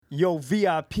Yo,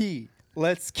 VIP,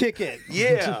 let's kick it.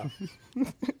 Yeah.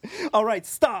 All right,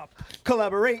 stop,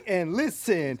 collaborate, and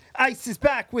listen. Ice is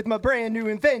back with my brand new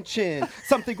invention.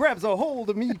 Something grabs a hold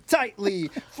of me tightly,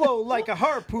 flow like a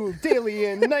harpoon daily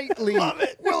and nightly. Love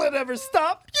it. Will it ever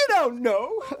stop? You don't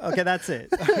know. Okay, that's it.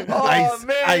 Oh,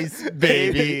 man. Ice,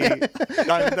 baby. Dun,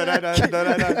 dun, dun, dun, dun,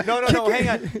 dun, dun. No, hang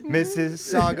on.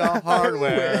 Mississauga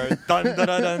Hardware. Dun, dun,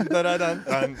 dun, dun, dun, dun,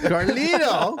 dun.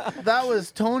 Carlito, that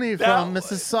was Tony from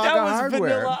Mississauga That was Hardware.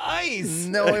 Vanilla Ice.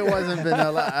 No, it wasn't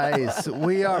Vanilla Ice.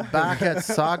 We are back at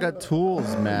Saga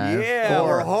Tools, man. Yeah,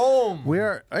 we're home. We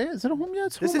are. Oh, yeah, is it home? Yeah,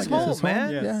 it's home. This is I guess home, it's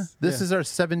man. Yes. Yeah. This is our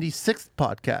 76th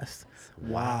podcast.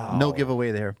 Wow. No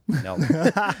giveaway there. No.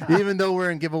 Even though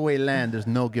we're in giveaway land, there's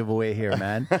no giveaway here,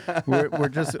 man. We're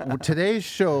just today's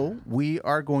show. We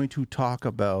are going to talk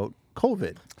about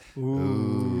COVID.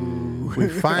 Ooh. We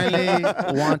finally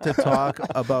want to talk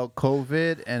about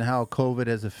COVID and how COVID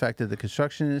has affected the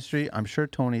construction industry. I'm sure,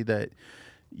 Tony, that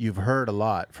you've heard a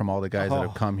lot from all the guys that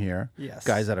have come here, yes.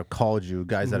 guys that have called you,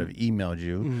 guys that have emailed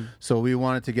you. So we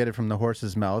wanted to get it from the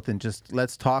horse's mouth and just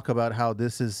let's talk about how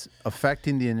this is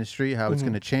affecting the industry, how it's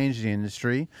going to change the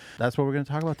industry. That's what we're going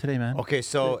to talk about today, man. Okay,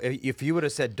 so if you would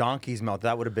have said donkey's mouth,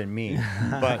 that would have been me.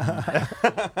 But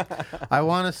I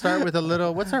want to start with a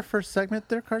little, what's our first segment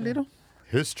there, Carlito?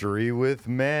 history with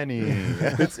Manny.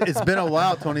 It's been a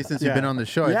while, Tony, since you've been on the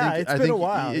show. Yeah, I it's been a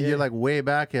while. You're like way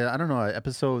back, I don't know,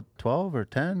 episode 12 or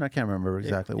 10? I can't remember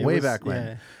exactly. Way back when.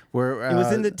 Yeah. Where, It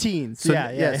was in the teens. So,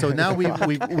 yeah. So now we've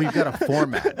got a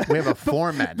format. We have a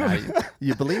format now.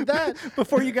 You believe that?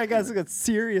 Before you guys got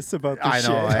serious about this I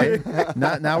know, shit. right?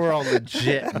 Now we're all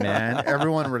legit, man.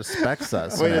 Everyone respects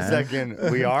us. Wait a man.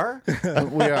 second. We are? We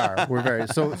are. We're very.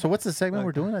 So what's the segment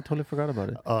we're doing? I totally forgot about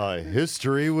it.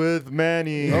 History with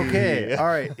Manny. Okay. All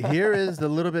right. Here is the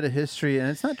little bit of history, and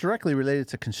it's not directly related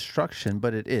to construction,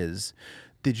 but it is.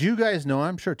 Did you guys know?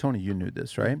 I'm sure, Tony, you knew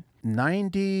this, right?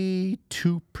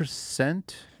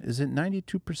 92%. Is it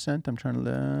 92%? I'm trying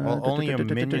to. Well, only your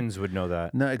minions would know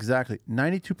that. No, exactly.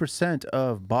 92%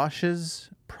 of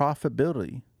Bosch's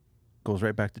profitability goes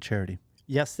right back to charity.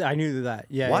 Yes, I knew that.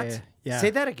 Yeah. What? Yeah. Say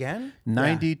that again?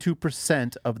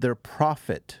 92% of their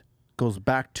profit goes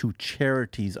back to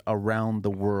charities around the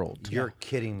world. You're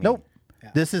kidding me. Nope. Yeah.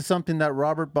 This is something that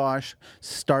Robert Bosch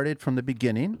started from the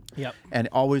beginning Yep. and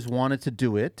always wanted to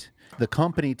do it. The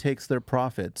company takes their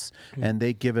profits and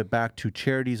they give it back to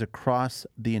charities across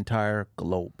the entire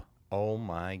globe. Oh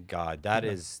my God.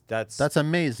 That's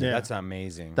amazing. Yeah. That's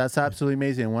amazing. That's absolutely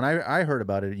amazing. When I heard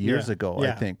about it years ago, I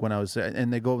Yeah. think, when I was,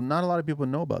 and they go, not a lot of people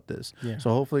know about this. Yeah.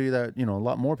 So hopefully that, a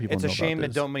lot more people It's know a shame about that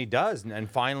this. nobody does. And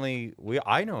finally,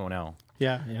 I know now.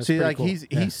 Yeah. It's See, pretty like cool.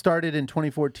 he started in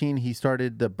 2014. He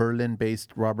started the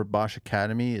Berlin-based Robert Bosch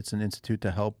Academy. It's an institute to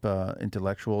help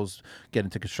intellectuals get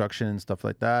into construction and stuff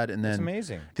like that. And then That's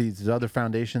amazing. These other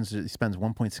foundations, he spends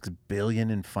 1.6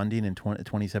 billion in funding in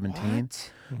 2017.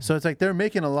 So it's like they're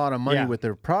making a lot of money Yeah. with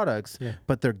their products,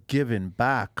 but they're giving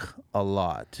back a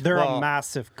lot. They're Well, a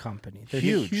massive company. They're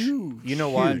huge. You know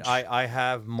Huge. what? I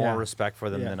have more Yeah. respect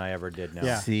for them Yeah. than I ever did now.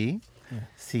 Yeah.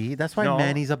 See, that's why No.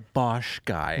 Manny's a Bosch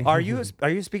guy. Are you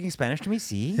speaking Spanish to me?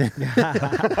 Sí.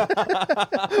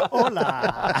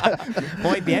 Hola.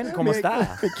 Muy bien, ¿cómo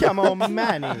está? Me llamo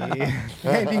Manny.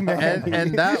 Manny Manny.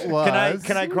 And that was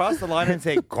Can I cross the line and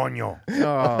say coño?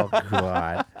 oh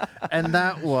god, and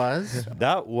that was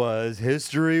That was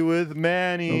history with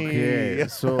Manny. okay.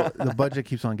 So the budget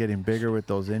keeps on getting bigger with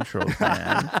those intros,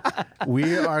 man.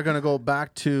 We are gonna go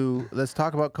back to let's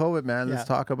talk about COVID, man. Let's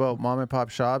Yeah. talk about mom and pop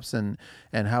shops and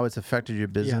how it's affected your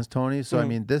business, Tony. So I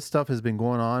mean, this stuff has been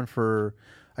going on for.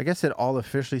 I guess it all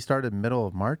officially started middle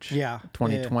of March.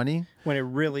 2020. When it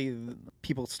really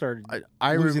people started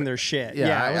I losing rem- their shit. yeah,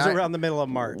 Yeah, it was I- around the middle of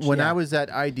March. When yeah. I was at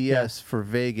IDS for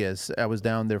Vegas, I was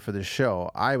down there for the show.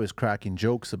 I was cracking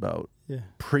jokes about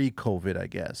pre-COVID, I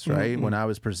guess, right? When I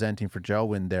was presenting for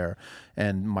Gelwin there,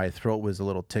 and my throat was a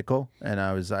little tickle, and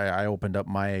I opened up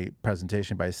my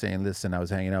presentation by saying, "Listen, I was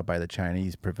hanging out by the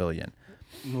Chinese pavilion."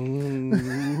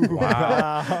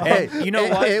 Wow. Hey, you know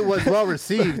what? It was well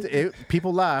received.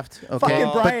 People laughed. Okay,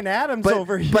 fucking Brian Adams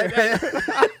over here.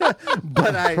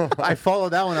 But I followed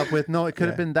that one up with no. It could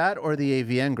have been that or the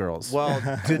AVN girls. Well,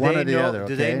 do One they or the know? other,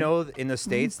 Do they okay? know in the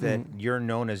States that you're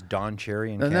known as Don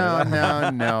Cherry in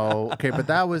Canada? No. Okay, but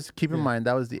that was, keep in mind,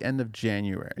 that was the end of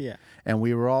January. Yeah. And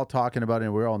we were all talking about it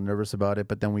and we were all nervous about it.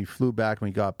 But then we flew back and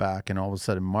we got back and all of a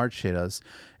sudden March hit us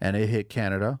and it hit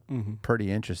Canada.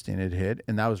 Pretty interesting. It hit.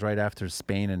 And that was right after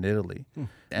Spain and Italy.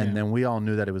 And then we all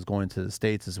knew that it was going to the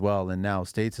States as well. And now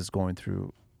States is going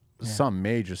through some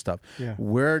major stuff. Yeah.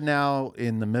 We're now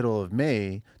in the middle of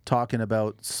May talking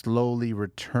about slowly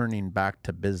returning back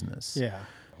to business. Yeah.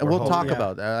 And we'll talk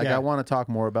about that. Like, Yeah. I want to talk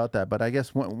more about that. But I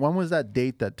guess when was that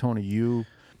date that, Tony, you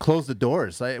closed the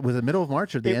doors? Was it middle of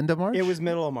March or the end of March? It was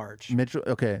middle of March.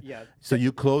 Okay. Yeah. So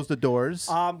you closed the doors.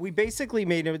 We basically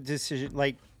made a decision,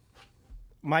 like,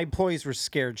 my employees were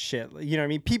scared shit. You know what I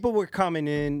mean? People were coming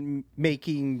in,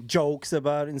 making jokes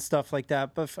about it and stuff like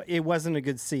that, but it wasn't a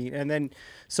good scene. And then,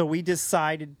 so we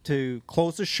decided to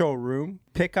close the showroom,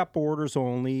 pick up orders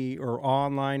only or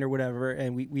online or whatever.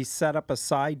 And we set up a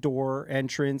side door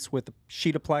entrance with a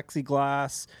sheet of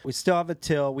plexiglass. We still have a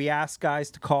till. We asked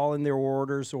guys to call in their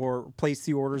orders or place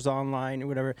the orders online or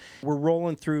whatever. We're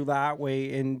rolling through that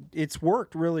way, and it's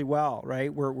worked really well,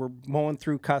 right? We're mowing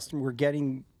through we're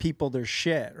getting people their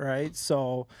shit, right?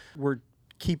 So we're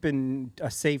keeping a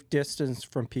safe distance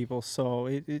from people. So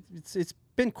it's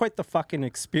been quite the fucking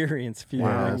experience. If you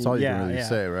Wow, that's all you can really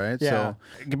say, right? Yeah.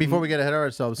 So before we get ahead of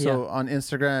ourselves, so on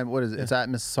Instagram, what is it? It's at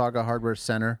Mississauga Hardware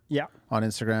Center. Yeah. On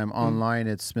Instagram, online,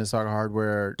 it's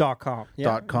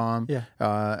MississaugaHardware.com. .com. Yeah.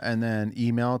 And then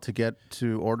email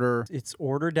to order. It's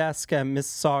orderdesk at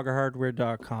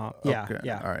MississaugaHardware.com. Yeah. Okay.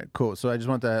 Yeah. All right, cool. So I just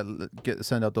want to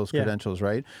send out those credentials,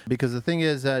 right? Because the thing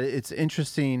is that it's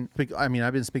interesting. I mean,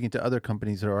 I've been speaking to other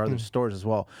companies or other stores as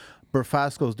well.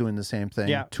 Burfasco's doing the same thing.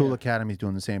 Yeah. Tool Academy's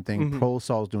doing the same thing.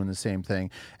 ProSol's doing the same thing.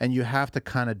 And you have to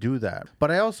kind of do that.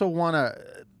 But I also want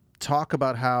to talk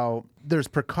about how there's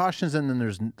precautions and then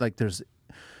there's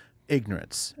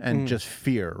ignorance and just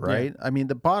fear, right? I mean,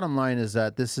 the bottom line is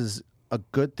that this is a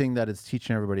good thing that it's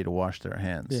teaching everybody to wash their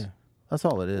hands. Yeah. That's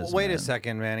all it is. Well, wait a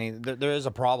second, Manny. There is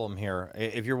a problem here.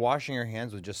 If you're washing your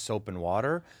hands with just soap and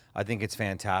water, I think it's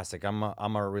fantastic. I'm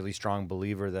a really strong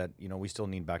believer that we still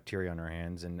need bacteria on our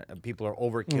hands, and people are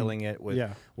overkilling it with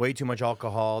way too much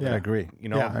alcohol. I agree.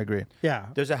 I agree. Yeah.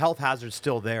 There's a health hazard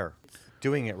still there.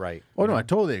 Doing it right. Oh no, I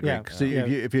totally agree. Yeah. So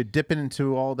if you're dipping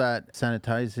into all that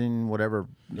sanitizing whatever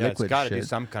liquid it's got to shit, do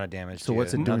some kind of damage. so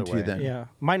what's it doing to you then? Yeah.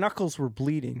 My knuckles were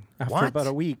bleeding after What? about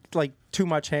a week. Like too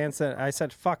much hand sanitizer. I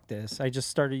said, fuck this. I just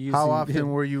started using How often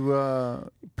were you?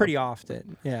 Pretty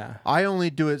often. Yeah. I only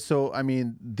do it so. I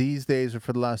mean, these days or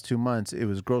for the last 2 months, it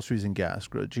was groceries and gas,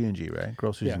 G&G, right?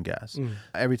 Groceries and gas.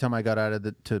 Every time I got out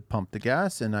of to pump the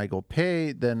gas and I go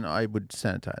pay, then I would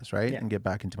sanitize, right, and get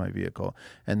back into my vehicle.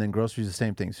 And then groceries, the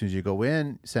same thing. As soon as you go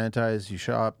in, sanitize, you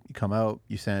shop, you come out,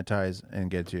 you sanitize,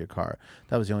 and get to your car.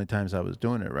 That was the only times I was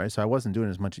doing it, right? So I wasn't doing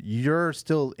as much. You're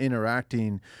still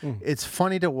interacting. It's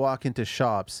funny to walk into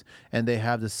shops and they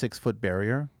have the 6-foot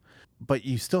barrier, but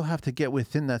you still have to get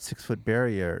within that 6-foot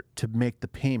barrier to make the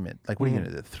payment. Like, what are you going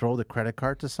to do? Throw the credit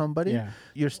card to somebody? Yeah.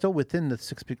 You're still within the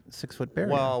 6-foot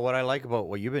barrier. Well, what I like about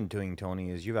what you've been doing, Tony,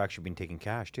 is you've actually been taking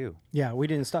cash too. Yeah, we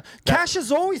didn't stop. Cash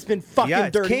has always been fucking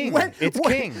it's dirty. king. It's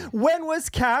king. When was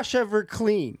cash ever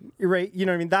clean? Right? You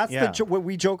know what I mean? That's what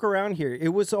we joke around here. It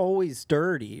was always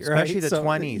dirty, Especially right? the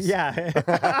 20s. Yeah.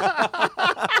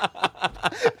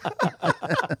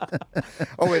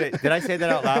 Oh wait, did I say that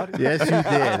out loud? Yes, you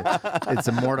did. It's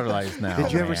immortalized now.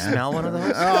 Did you ever man. smell one of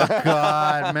those? Oh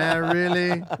God, man,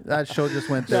 really? That show just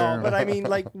went there. No, but I mean,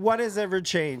 like, what has ever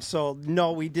changed? So,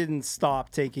 no, we didn't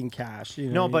stop taking cash. You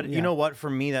know No, but yeah. you know what? For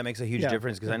me, that makes a huge Yeah.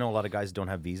 difference because I know a lot of guys don't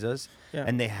have visas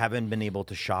and they haven't been able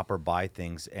to shop or buy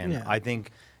things. And I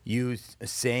think you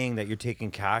saying that you're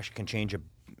taking cash can change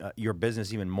your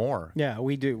business even more. Yeah,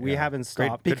 we do. We haven't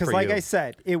stopped Good because, for like you. I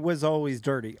said, it was always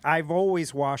dirty. I've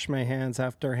always washed my hands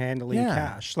after handling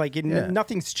cash. Like,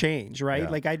 nothing's changed, right? Yeah.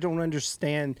 Like, I don't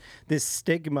understand this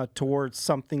stigma towards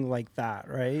something like that,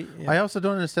 right? Yeah. I also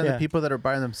don't understand the people that are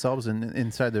by themselves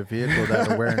inside their vehicle that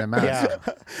are wearing a mask.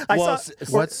 I Well, saw,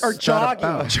 what's or that jogging.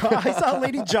 about? I saw a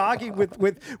lady jogging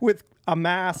with a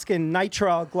mask and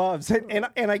nitrile gloves, and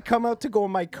I come out to go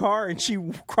in my car, and she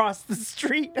crossed the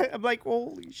street. I'm like,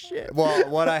 holy shit. Well,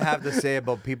 what I have to say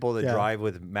about people that drive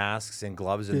with masks and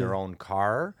gloves in their own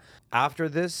car, after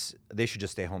this, they should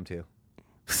just stay home too.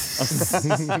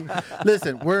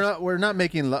 Listen, we're not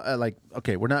making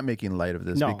we're not making light of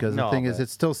this because the thing is,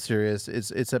 it's still serious.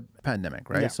 It's a pandemic,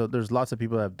 right? Yeah. So there's lots of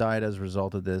people that have died as a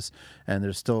result of this, and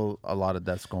there's still a lot of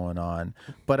deaths going on.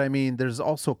 But I mean, there's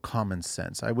also common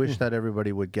sense. I wish that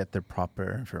everybody would get their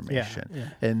proper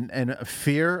information. And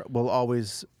fear will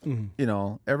always,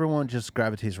 everyone just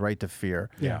gravitates right to fear.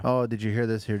 Yeah. Oh, did you hear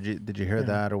this? Did you hear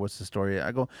that? Or what's the story?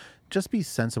 I go, just be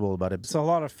sensible about it. It's a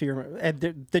lot of fear.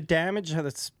 And the damage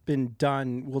that's what's been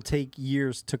done will take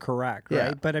years to correct, right?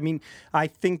 Yeah. But I mean, I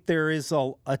think there is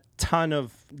a ton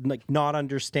of like not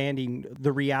understanding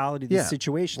the reality of the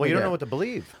situation. Well, you Like, don't know what to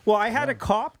believe. well, I had a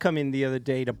cop come in the other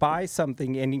day to buy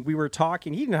something, and we were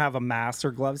talking. He didn't have a mask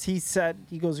or gloves. He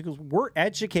goes, we're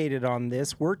educated on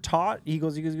this. We're taught. He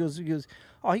goes,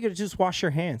 all you got to do is wash your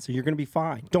hands, and you're going to be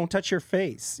fine. Don't touch your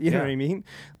face. You know what I mean?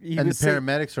 And the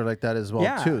paramedics are like that as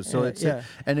well too. So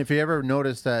and if you ever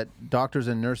notice that doctors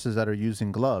and nurses that are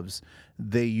using gloves,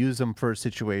 they use them for a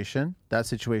situation. That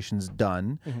situation's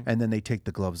done, and then they take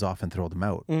the gloves off and throw them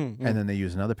out, and then they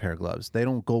use another pair of gloves. They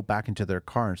don't go back into their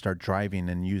car and start driving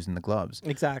and using the gloves.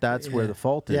 Exactly. That's where the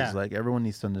fault is. Yeah. Like everyone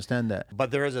needs to understand that.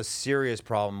 But there is a serious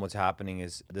problem. What's happening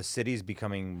is the city's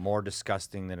becoming more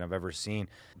disgusting than I've ever seen.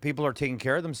 People are taking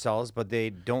care of themselves, but they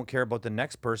don't care about the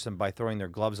next person by throwing their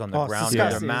gloves on the Oh, it's ground, or their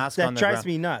disgusting. mask That on the drives ground.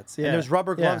 me nuts. Yeah. And there's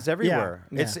rubber gloves everywhere.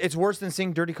 Yeah. It's worse than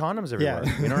seeing dirty condoms everywhere.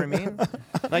 Yeah. You know what I mean?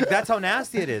 Like that's how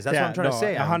nasty it is. That's what I'm trying to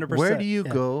say. 100%. Where do you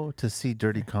go to see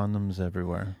dirty condoms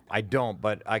everywhere? I don't,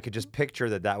 but I could just picture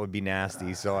that would be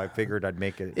nasty. So I figured I'd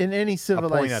make it. In any out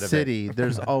civilized of it. city,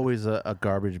 there's always a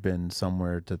garbage bin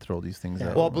somewhere to throw these things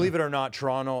out. Well, believe it or not,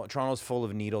 Toronto's full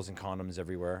of needles and condoms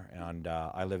everywhere. And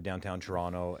I live downtown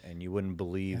Toronto, and you wouldn't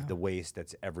believe the waste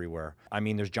that's everywhere. I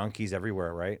mean, there's junkies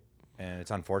everywhere, right? And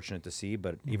it's unfortunate to see,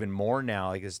 but even more now,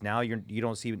 like it's now you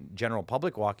don't see general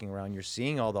public walking around. You're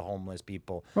seeing all the homeless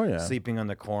people sleeping on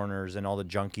the corners and all the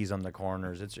junkies on the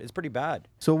corners. It's pretty bad.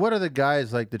 So what are the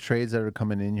guys like the trades that are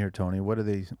coming in here, Tony? What are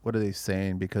they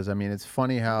saying? Because I mean, it's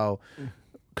funny how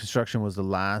construction was the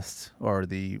last or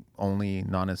the only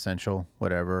non-essential,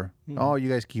 whatever. Oh, you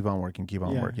guys keep on working.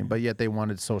 But yet they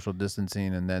wanted social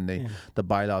distancing, and then the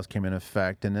bylaws came in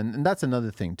effect, and that's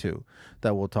another thing too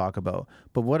that we'll talk about.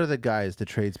 But what are the guys, the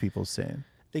tradespeople, saying?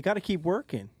 They got to keep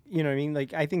working. You know what I mean?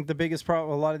 Like, I think the biggest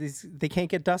problem, a lot of these, they can't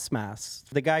get dust masks.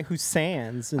 The guy who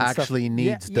sands and Actually stuff,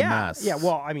 needs the masks. Yeah,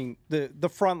 well, I mean, the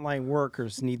frontline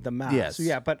workers need the masks. Yes.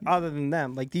 Yeah, but other than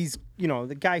them, like these, you know,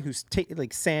 the guy who's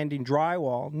like sanding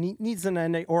drywall needs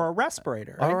an or a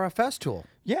respirator. Right? Or a Festool.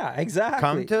 Yeah,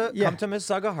 exactly. Come to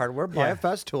Mississauga Hardware, buy a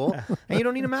Festool, and you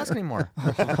don't need a mask anymore.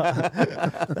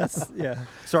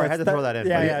 Sorry, I had to throw that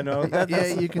in. No.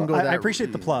 You can go. I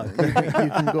appreciate the plug. You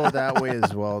can go that way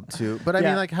as well too. But I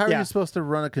mean, like, how are you supposed to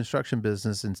run a construction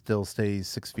business and still stay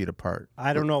 6 feet apart?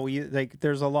 I don't know. Like,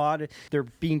 there's a lot. They're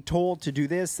being told to do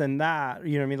this and that.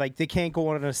 You know what I mean? Like, they can't go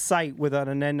on a site without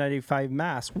an N95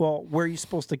 mask. Well, where are you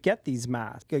supposed to get these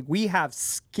masks? Like, we have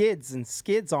skids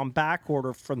on back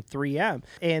order from 3M,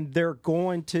 and they're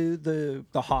going to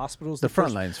the hospitals, the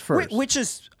front lines first, which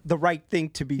is the right thing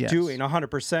to be doing,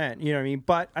 100%. You know what I mean?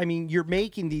 But I mean, you're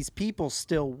making these people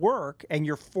still work, and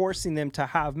you're forcing them to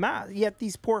have masks. Yet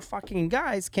these poor fucking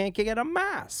guys can't get a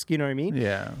mask. You know what I mean?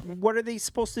 Yeah. What are they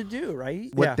supposed to do, right?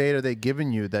 What date are they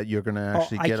giving you that you're going to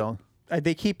actually get on?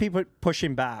 They keep people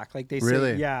pushing back, like they say,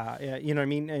 Really? yeah, you know what I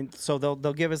mean. And so they'll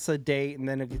give us a date, and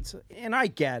then it's, and I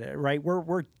get it, right?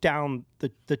 We're down the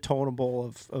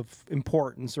tonable of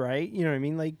importance, right? You know what I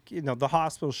mean? Like, you know, the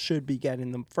hospitals should be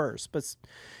getting them first, but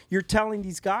you're telling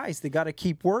these guys they got to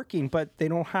keep working, but they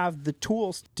don't have the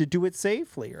tools to do it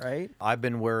safely, right? I've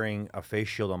been wearing a face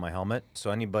shield on my helmet,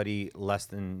 so anybody less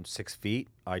than 6 feet,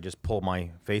 I just pull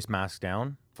my face mask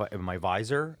down, my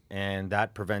visor, and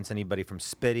that prevents anybody from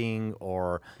spitting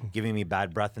or giving me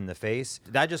bad breath in the face.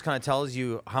 That just kind of tells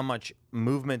you how much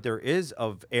movement there is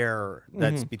of air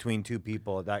that's between two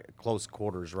people at that close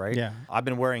quarters, right? Yeah. I've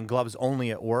been wearing gloves only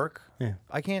at work. Yeah.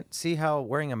 I can't see how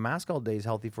wearing a mask all day is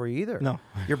healthy for you either. No.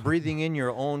 You're breathing in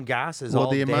your own gases all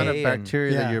day. Well, the amount of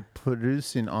bacteria that Yeah. you're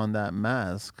producing on that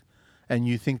mask. And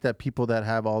you think that people that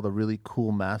have all the really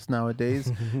cool masks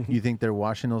nowadays, you think they're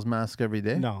washing those masks every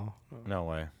day? No. No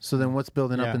way. So then what's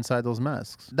building up inside those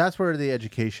masks? That's where the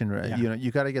education, Yeah. you know,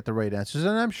 you got to get the right answers.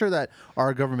 And I'm sure that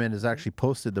our government has actually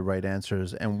posted the right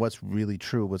answers and what's really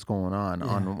true, what's going on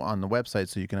the website,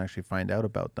 so you can actually find out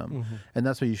about them. And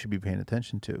that's what you should be paying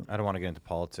attention to. I don't want to get into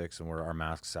politics and where our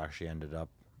masks actually ended up,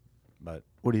 but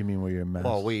What do you mean where your mask?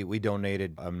 well, we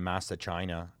donated a mask to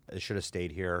China. It should have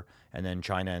stayed here, and then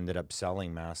China ended up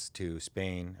selling masks to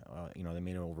Spain. You know, they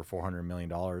made over $400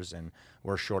 million, and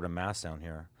we're short of masks down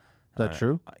here. Is that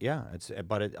true? Yeah,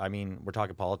 I mean, we're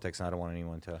talking politics, and I don't want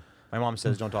anyone to. My mom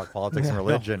says don't talk politics and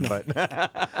religion, but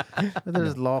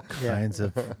There's all kinds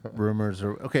of rumors.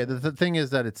 Okay, the thing is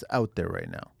that it's out there right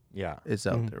now. yeah, It's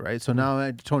out there, right? So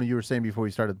now, Tony, you were saying before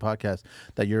we started the podcast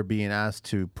that you're being asked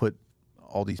to put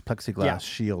all these plexiglass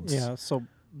shields. Yeah, so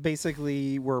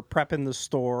basically we're prepping the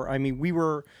store. I mean, we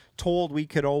were told we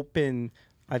could open,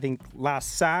 I think,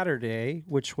 last Saturday,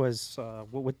 which was,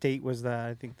 what date was that?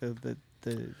 I think the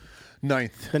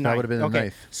 9th. The That would have been the okay.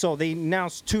 9th. So they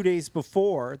announced 2 days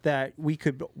before that we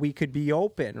could be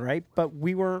open, right? But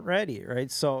we weren't ready, right?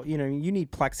 So you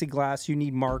need plexiglass, you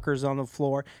need markers on the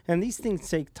floor, and these things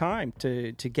take time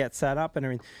to get set up and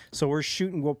everything. So we're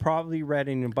shooting. We'll probably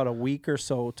ready in about a week or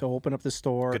so to open up the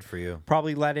store. Good for you.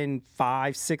 Probably let in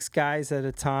 5-6 guys at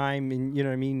a time, and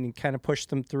and kind of push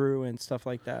them through and stuff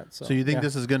like that. So So you think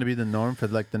this is going to be the norm for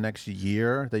like the next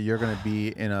year, that you're going to be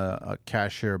in a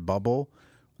cashier bubble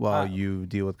while you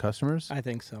deal with customers? I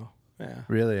think so. Yeah.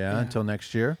 Really, until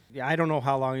next year? Yeah, I don't know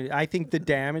how long. I think the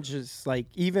damage is like,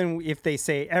 even if they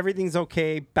say everything's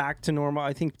okay, back to normal,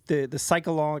 I think the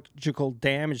psychological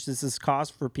damage this has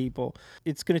caused for people,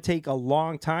 it's going to take a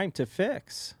long time to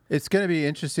fix. It's going to be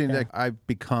interesting that I've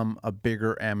become a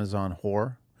bigger Amazon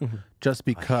whore. Just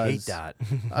because I hate that.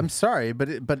 I'm sorry, but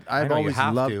I've know you always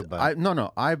have loved. to, but-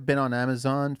 No, I've been on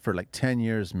Amazon for like 10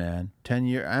 years, man. 10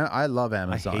 years. I love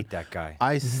Amazon. I hate that guy.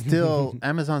 I still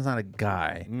Amazon's not a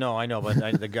guy. No, I know,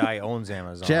 but the guy owns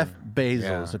Amazon. Jeff Bezos,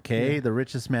 Yeah. okay, the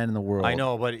richest man in the world. I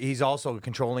know, but he's also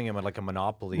controlling him like a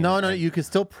monopoly. No, And- you can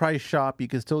still price shop. You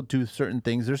can still do certain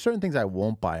things. There's certain things I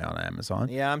won't buy on Amazon.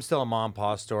 Yeah, I'm still a mom and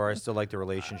pop store. I still like the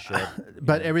relationship.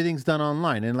 But everything's done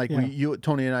online, and like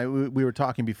Tony and I, we were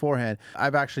talking beforehand.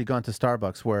 I've actually gone to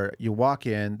Starbucks where you walk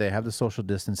in, they have the social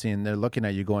distancing, and they're looking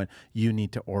at you going, "You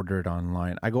need to order it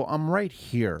online." I go, "I'm right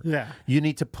here. Yeah. You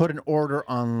need to put an order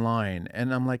online,"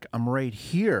 and I'm like, "I'm right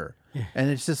here." Yeah. And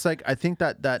it's just like, I think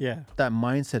that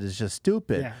mindset is just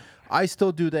stupid. Yeah. I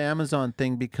still do the Amazon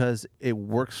thing because it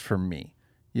works for me.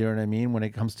 You know what I mean? When it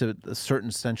comes to certain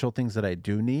essential things that I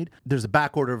do need, there's a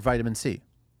back order of vitamin C.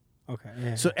 Okay.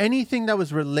 Yeah. So anything that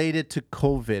was related to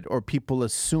COVID or people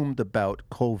assumed about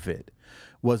COVID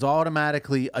was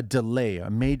automatically a delay, a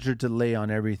major delay on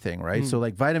everything, right? So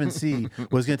like vitamin C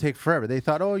was going to take forever. They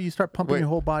thought, oh, you start pumping your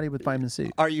whole body with vitamin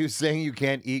C. Are you saying you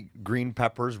can't eat green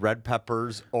peppers, red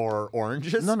peppers, or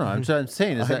oranges? No, I'm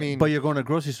saying is that, but you're going to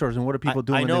grocery stores, and what do people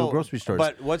do when they go to grocery stores?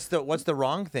 But what's the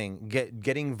wrong thing?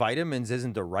 Getting vitamins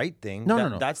isn't the right thing.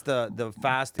 No. That's the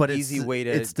fast, but easy way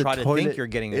to it's the try to think you're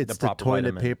getting it's the proper toilet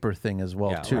vitamin. paper thing as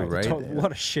well, Yeah, too, right?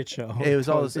 What a shit show. It was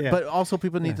all, Yeah. but also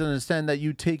people need to understand that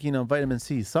you taking a vitamin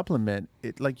C supplement,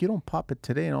 like you don't pop it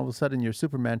today and all of a sudden you're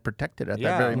Superman protected at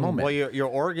that very moment. Well, your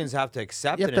organs have to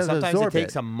accept You it, have and to sometimes absorb it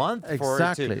takes it. a month for it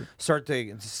Exactly. to start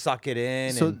to suck it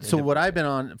in. So what I've been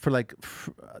on for like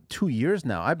 2 years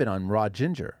now, I've been on raw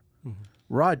ginger.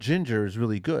 Raw ginger is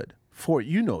really good.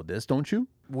 You know this, don't you?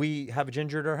 we have a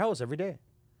ginger at our house every day.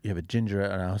 You have a ginger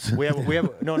at our house. We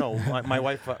have no. My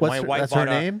wife. That's her bought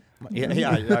name?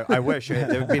 Yeah. I wish it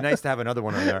would be nice to have another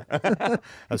one on there.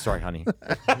 I'm sorry, honey.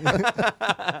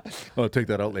 Oh, take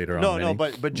that out later on. No,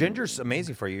 Manny. but ginger's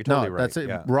amazing for you. You're totally No, right. that's it.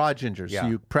 Yeah. Raw ginger. So Yeah.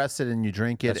 you press it and you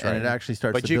drink it, That's and right. it actually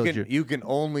starts But to build you can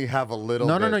only have a little.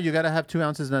 No, bit. you got to have 2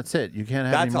 ounces and that's it. You can't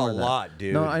have That's any more a than that. lot,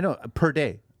 dude. No, I know, per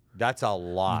day. That's a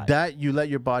lot. That you let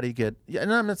your body get. Yeah,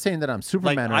 and I'm not saying that I'm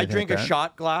Superman. Like or I anything drink like a that.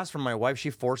 shot glass from my wife. She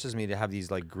forces me to have these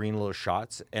like green little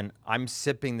shots, and I'm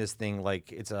sipping this thing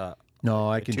like it's a No,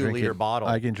 I can drink 2-liter it. bottle.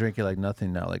 I can drink it like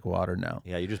nothing now, like water now.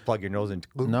 Yeah, you just plug your nose in.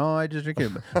 No, I just drink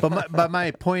it. But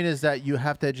my point is that you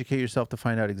have to educate yourself to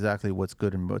find out exactly what's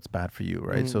good and what's bad for you,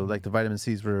 right? So like the vitamin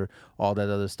C's for all that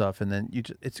other stuff, and then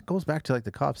it goes back to like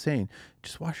the cops saying,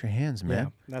 just wash your hands, man. Yeah,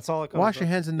 that's all it comes Wash your up.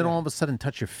 hands and then all of a sudden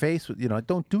touch your face.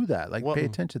 Don't do that. Like pay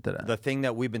attention to that. The thing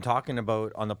that we've been talking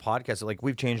about on the podcast, like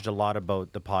we've changed a lot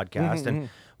about the podcast, and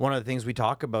one of the things we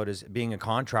talk about is being a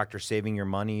contractor, saving your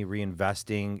money,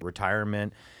 reinvesting,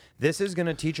 retirement. This is going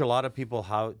to teach a lot of people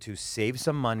how to save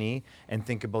some money and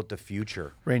think about the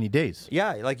future. Rainy days.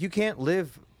 Yeah, like you can't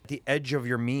live at the edge of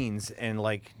your means and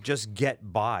like just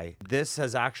get by. This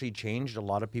has actually changed a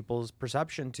lot of people's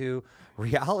perception to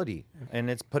reality, and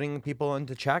it's putting people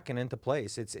into check and into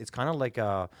place. It's kind of like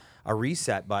a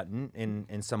reset button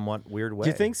in somewhat weird way. Do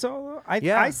you think so?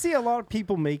 Yeah. I see a lot of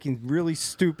people making really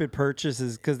stupid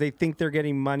purchases because they think they're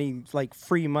getting money, like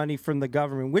free money from the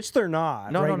government, which they're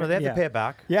not. No, right? they have to pay it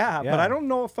back. Yeah, but I don't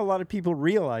know if a lot of people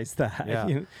realize that.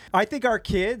 Yeah. I think our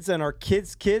kids and our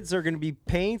kids' kids are going to be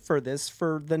paying for this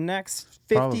for the next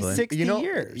 50, Probably. 60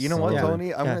 years. You know what, Yeah.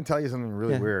 Tony? I'm Yeah. going to tell you something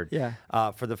really weird. Yeah.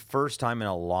 For the first time in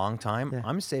a long time,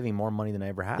 I'm saving more money than I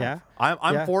ever have. Yeah.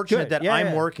 I'm Yeah. fortunate Good. that Yeah, I'm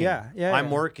yeah. working. Yeah, yeah, I'm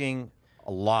yeah. working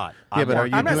a lot. Yeah, but are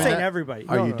you I'm not doing saying that? everybody.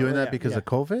 Are No, you no, doing no, that yeah, because yeah. of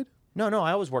COVID? No,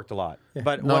 I always worked a lot.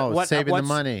 But No, saving the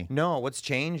money. No, what's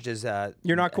changed is that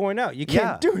You're not going out. You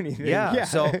can't do anything. Yeah.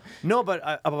 So no, but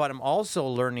I'm also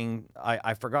learning.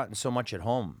 I've forgotten so much at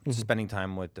home, spending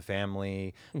time with the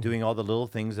family, doing all the little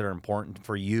things that are important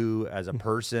for you as a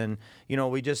person. You know,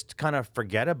 we just kind of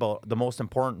forget about the most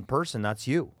important person. That's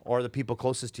you, or the people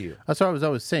closest to you. That's what I was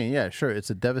always saying. Yeah, sure, it's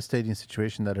a devastating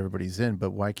situation that everybody's in,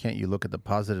 but why can't you look at the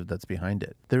positive that's behind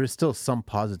it? There is still some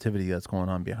positivity that's going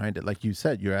on behind it. Like you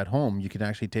said, you're at home. You can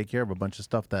actually take care of a bunch of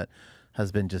stuff that has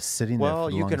been just sitting there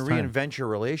for the you can longest time. reinvent your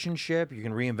relationship. You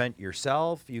can reinvent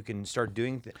yourself. You can start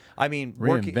doing.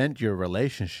 Reinvent your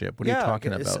relationship. What are you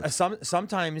talking about?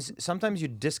 Sometimes you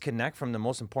disconnect from the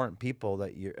most important people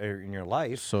that you are in your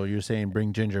life. So you're saying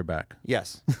bring Ginger back?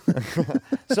 Yes.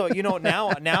 So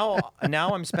now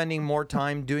I'm spending more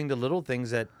time doing the little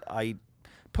things that I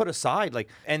put aside.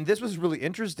 And this was really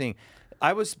interesting.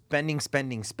 I was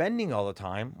spending all the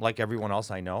time, like everyone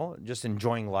else I know, just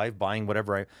enjoying life, buying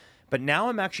whatever but now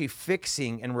I'm actually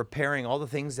fixing and repairing all the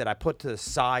things that I put to the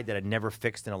side that I'd never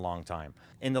fixed in a long time.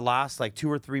 In the last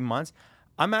 2 or 3 months,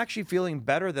 I'm actually feeling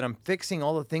better that I'm fixing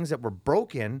all the things that were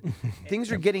broken. Things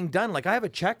are getting done. I have a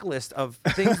checklist of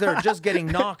things that are just getting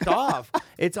knocked off.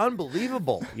 It's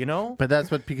unbelievable, you know? But that's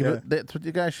what that's what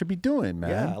you guys should be doing,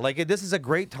 man. Yeah, this is a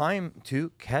great time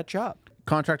to catch up.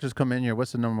 Contractors come in here.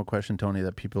 What's the number one question, Tony,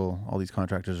 that all these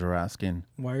contractors are asking?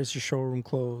 Why is your showroom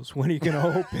closed? When are you going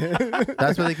to open?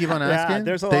 That's what they keep on asking? Yeah,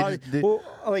 there's a lot.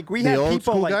 We have old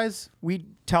people school guys? We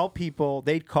tell people,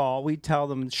 they'd call, we tell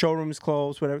them showroom's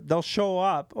closed, whatever. They'll show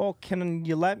up. Oh, can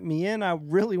you let me in? I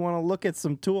really want to look at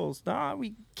some tools. No,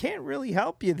 we can't really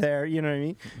help you there. You know what I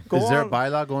mean? Is there a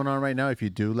bylaw going on right now? If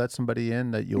you do let somebody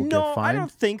in, that you'll get fined? No, I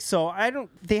don't think so.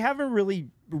 They haven't really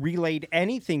relayed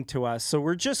anything to us, so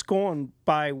we're just going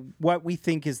by what we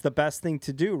think is the best thing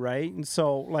to do, right? And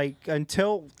so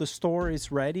until the store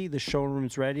is ready, the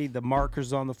showroom's ready, the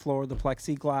markers on the floor, the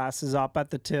plexiglass is up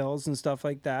at the tills and stuff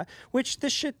like that, which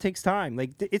this shit takes time.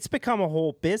 It's become a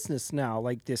whole business now.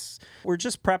 We're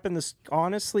just prepping this,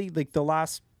 honestly, the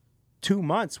last 2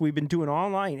 months we've been doing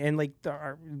online, and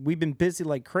we've been busy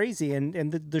like crazy,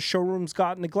 and the showroom's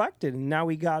got neglected, and now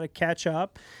we got to catch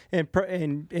up and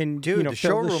dude, the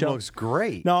showroom looks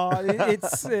great. No,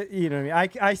 it's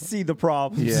I see the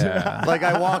problems. Yeah.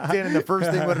 I walked in and the first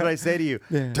thing, what did I say to you?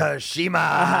 Tashima.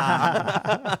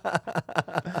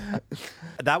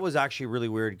 That was actually really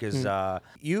weird because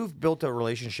you've built a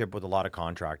relationship with a lot of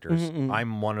contractors.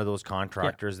 I'm one of those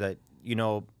contractors that,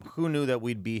 who knew that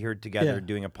we'd be here together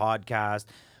doing a podcast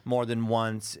more than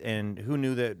once, and who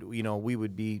knew that, we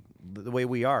would be the way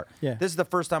we are. Yeah. This is the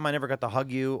first time I never got to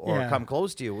hug you or come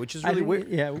close to you, which is really weird.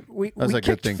 Yeah, we a good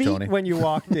kicked thing, feet Tony. when you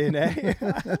walked in, eh?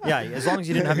 Yeah, as long as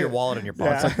you didn't have your wallet in your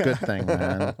pocket. That's a good thing,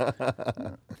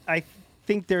 man. I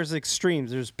think there's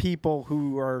extremes. There's people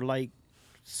who are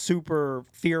super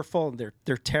fearful, and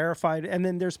they're terrified, and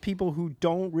then there's people who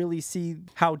don't really see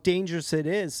how dangerous it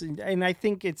is, and I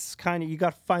think it's kind of, you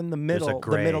got to find the middle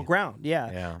ground.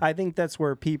 Yeah, I think that's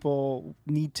where people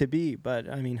need to be, but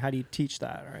I mean, how do you teach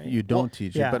that, right? You don't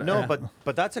teach it, but no,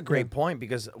 but that's a great point,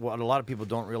 because what a lot of people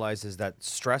don't realize is that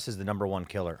stress is the #1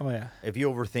 killer. Oh yeah. If you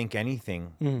overthink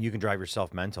anything, you can drive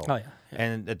yourself mental. Oh yeah.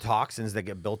 And the toxins that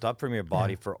get built up from your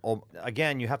body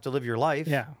again, you have to live your life.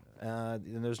 Yeah.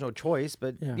 And there's no choice,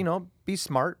 but be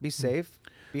smart, be safe,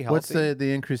 be healthy. What's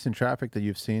the increase in traffic that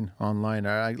you've seen online?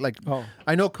 I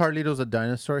know Carlito's a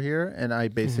dinosaur here, and I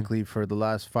basically for the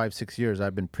last 5-6 years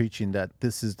I've been preaching that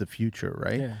this is the future,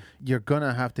 right? Yeah. You're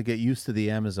gonna have to get used to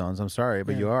the Amazons. I'm sorry,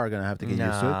 but you are gonna have to get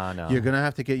used to it. No. You're gonna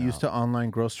have to get used to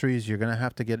online groceries. You're gonna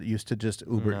have to get used to just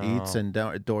Uber Eats and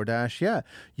DoorDash. Yeah,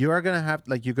 you are gonna have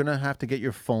you're gonna have to get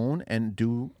your phone and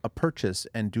do a purchase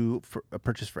a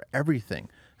purchase for everything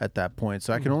at that point.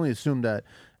 So I can only assume that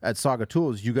at Saga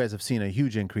Tools, you guys have seen a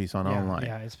huge increase on online.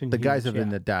 Yeah, it's been the huge, guys have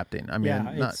been adapting. I mean,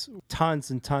 it's tons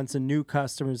and tons of new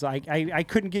customers. I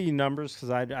couldn't give you numbers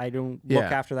because I don't look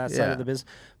after that side of the business.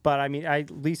 But I mean, I at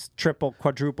least triple,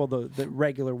 quadruple the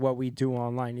regular what we do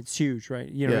online. It's huge, right?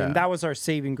 And that was our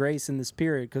saving grace in this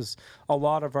period, because a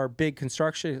lot of our big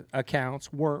construction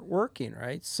accounts weren't working,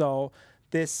 right? So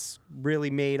this really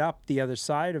made up the other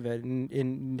side of it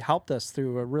and helped us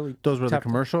through a really Those were the tough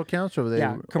commercial accounts, or were they?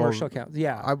 Commercial accounts.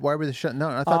 Yeah. Why were they shut? No,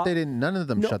 I thought they didn't. None of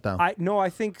them shut down. I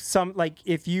think some,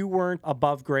 if you weren't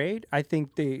above grade, I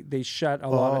think they shut a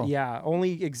lot of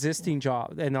only existing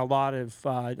jobs, and a lot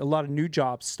of new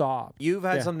jobs stopped. You've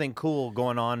had something cool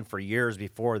going on for years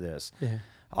before this. Yeah.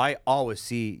 I always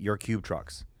see your cube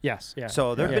trucks. Yes. Yeah.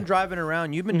 So they've been driving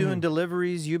around. You've been doing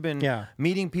deliveries. You've been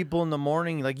meeting people in the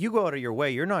morning. Like, you go out of your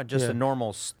way. You're not just a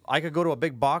normal. I could go to a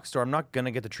big box store. I'm not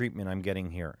gonna get the treatment I'm getting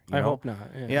here. You know? hope not.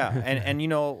 Yeah. And you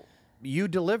know, you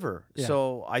deliver. Yeah.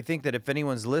 So I think that if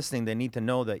anyone's listening, they need to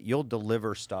know that you'll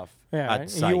deliver stuff at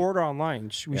site. You order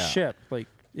online. We ship. Like,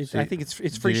 I think it's free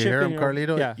Do you shipping. hear him,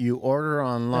 Carlito? Yeah. You order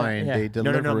online, they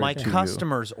deliver No. My it to you.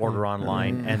 customers order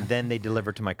online, and then they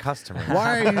deliver to my customers.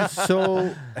 Why are you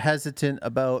so hesitant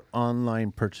about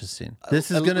online purchasing?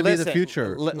 This is going to be the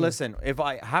future. Listen, if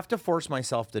I have to force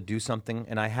myself to do something,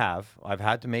 and I've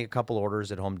had to make a couple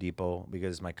orders at Home Depot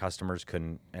because my customers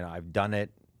couldn't, and I've done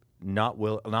it. Not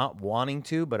wanting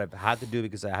to, but I've had to do it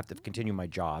because I have to continue my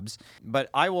jobs. But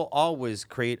I will always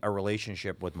create a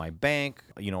relationship with my bank,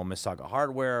 Mississauga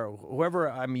Hardware, whoever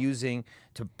I'm using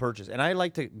to purchase. And I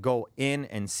like to go in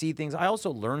and see things. I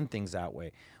also learn things that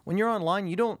way. When you're online,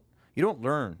 you don't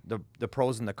learn the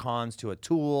pros and the cons to a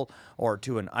tool or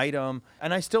to an item.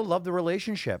 And I still love the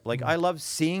relationship. Like, I love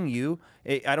seeing you.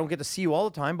 I don't get to see you all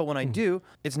the time, but when I do,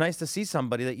 it's nice to see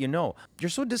somebody that you know. You're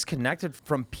so disconnected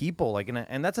from people. Like,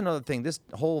 and that's another thing. This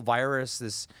whole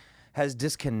virus, has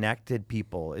disconnected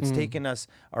people. It's taken us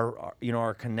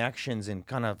our connections and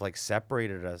kind of like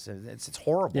separated us. It's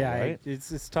horrible, right?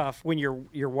 It's tough when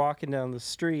you're walking down the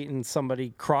street and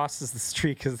somebody crosses the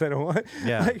street because they don't want.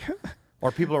 Yeah.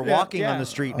 Or people are walking on the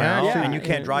street now, and you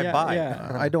can't drive by.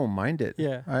 Yeah. I don't mind it.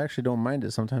 Yeah. I actually don't mind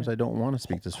it. Sometimes I don't want to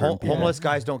speak to certain people. Homeless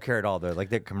guys don't care at all.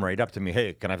 They come right up to me.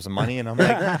 Hey, can I have some money? And I'm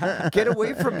like, get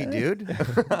away from me, dude.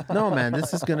 No, man,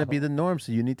 this is going to be the norm.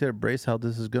 So you need to embrace how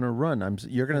this is going to run.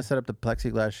 You're going to set up the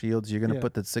plexiglass shields. You're going to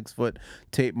put the 6-foot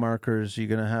tape markers. You're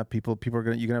going to have people are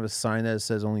going to, you're going to have a sign that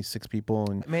says only 6 people.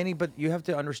 And Manny, but you have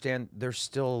to understand there's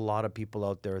still a lot of people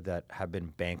out there that have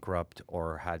been bankrupt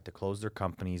or had to close their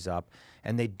companies up,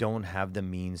 and they don't have the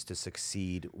means to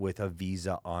succeed with a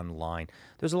Visa online.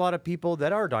 There's a lot of people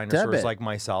that are dinosaurs like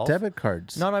myself. Debit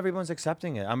cards. Not everyone's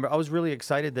accepting it. I was really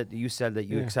excited that you said that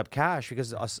you accept cash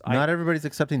because not everybody's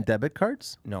accepting debit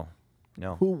cards? No.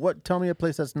 What? Tell me a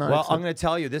place that's not. Well, I'm going to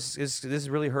tell you, this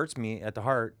really hurts me at the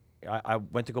heart. I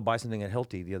went to go buy something at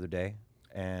Hilti the other day,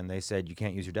 and they said you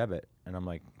can't use your debit, and I'm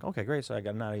like, okay, great. So I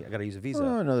got to use a Visa.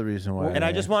 Oh, another reason why. And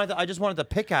I just wanted to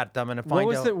pick at them and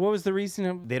find out what was the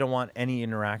reason? they don't want any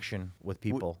interaction with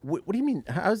people. What do you mean?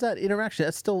 How's that interaction?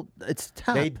 That's still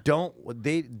tap. They don't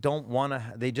want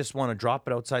to. They just want to drop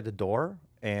it outside the door,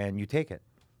 and you take it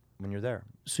when you're there.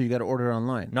 So you got to order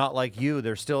online. Not like you.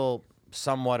 There's still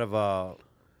somewhat of a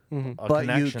but you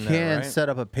connection can there, right? set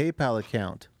up a PayPal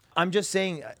account. I'm just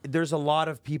saying there's a lot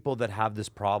of people that have this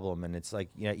problem, and it's like,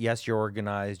 yes, you're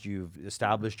organized, you've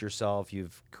established yourself,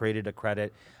 you've created a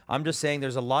credit. I'm just saying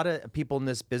there's a lot of people in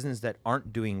this business that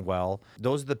aren't doing well.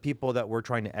 Those are the people that we're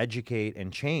trying to educate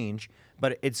and change,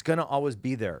 but it's going to always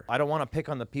be there. I don't want to pick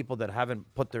on the people that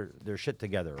haven't put their shit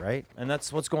together, right? And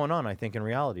that's what's going on, I think, in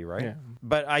reality, right? Yeah.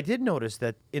 But I did notice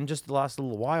that in just the last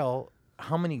little while,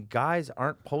 how many guys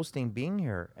aren't posting being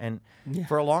here, and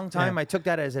for a long time I took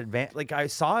that as advantage. Like, I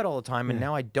saw it all the time, and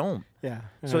now I don't.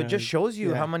 So it just shows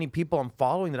you how many people I'm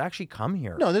following that actually come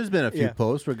here. No, there's been a few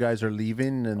posts where guys are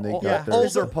leaving and they got their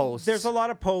older posts. There's a lot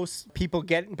of posts, people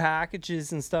getting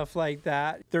packages and stuff like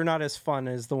that. They're not as fun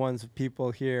as the ones with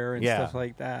people here and stuff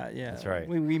like that. Yeah, that's right.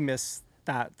 We miss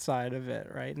that side of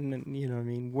it, right? And then, you know what I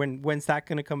mean? When's that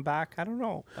going to come back? I don't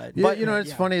know. But you know,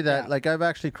 it's funny that like I've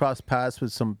actually crossed paths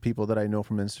with some people that I know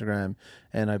from Instagram,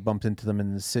 and I bumped into them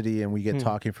in the city, and we get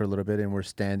talking for a little bit, and we're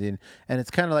standing, and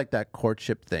it's kind of like that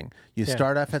courtship thing. You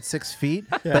start off at 6 feet,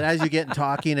 but as you get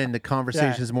talking and the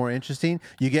conversation is more interesting,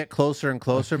 you get closer and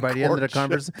closer. By the end of the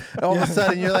conversation, all of a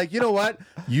sudden you're like, you know what?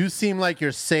 You seem like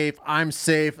you're safe. I'm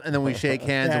safe, and then we shake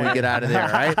hands and we get out of there,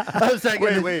 right? I was like,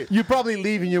 wait. You probably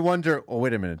leave and you wonder, oh,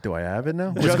 wait a minute, do I have it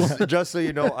now? Just so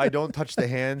you know, I don't touch the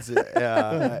hands,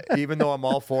 even though I'm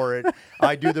all for it.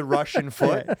 I do the Russian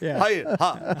foot. Hi,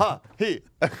 ha, ha, he.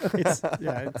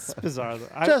 It's bizarre.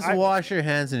 Just wash your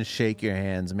hands and shake your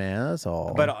hands, man. That's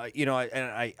all. But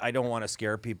I don't want to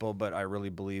scare people, but I really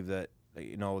believe that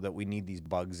that we need these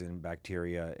bugs and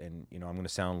bacteria, and I'm going to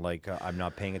sound like I'm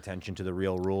not paying attention to the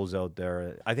real rules out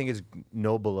there. I think it's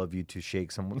noble of you to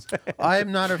shake someone's hand. I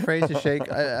am not afraid to shake.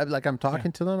 I'm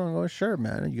talking to them. I'm going, sure,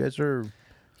 man. You guys are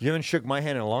You haven't shook my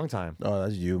hand in a long time. Oh,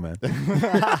 that's you, man.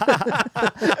 That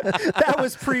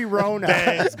was pre-Rona.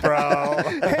 Thanks, bro.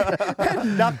 Had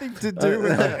nothing to do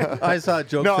with it. I saw a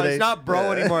joke No, today. it's not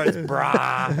bro anymore. It's brah.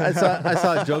 I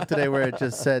saw a joke today where it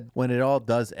just said, when it all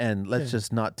does end, let's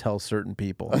just not tell certain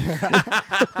people. And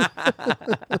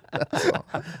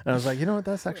I was like, you know what?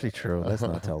 That's actually true. Let's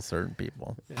not tell certain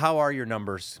people. How are your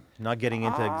numbers? Not getting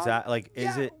into exact like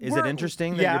is it we're-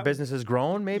 interesting that yeah. your business has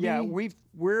grown? Maybe. Yeah,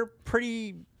 we're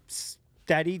pretty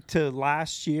steady to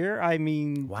last year. I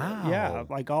mean, Wow. Yeah,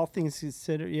 like all things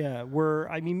considered, yeah,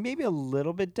 I mean, maybe a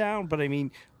little bit down, but I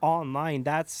mean, online,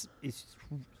 it's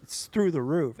through the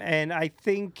roof. And I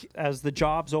think as the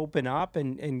jobs open up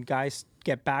and guys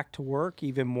get back to work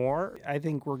even more, I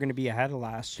think we're going to be ahead of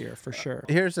last year for sure.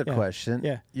 Here's a question.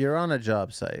 Yeah. You're on a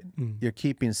job site. You're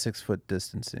keeping 6 foot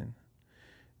distancing.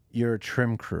 You're a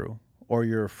trim crew or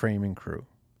you're a framing crew.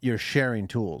 You're sharing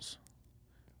tools.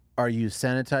 Are you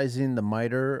sanitizing the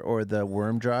miter or the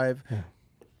worm drive?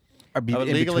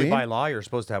 Legally by law, you're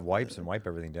supposed to have wipes and wipe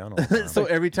everything down all the time. So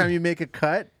every time you make a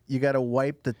cut, you got to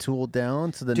wipe the tool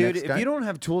down to the Dude, next if guy? you don't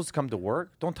have tools to come to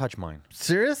work, don't touch mine.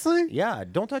 Seriously? Yeah,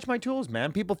 don't touch my tools,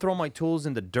 man. People throw my tools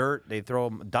in the dirt. They throw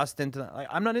dust into.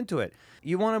 I'm not into it.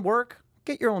 You want to work?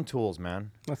 Get your own tools,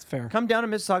 man. That's fair. Come down to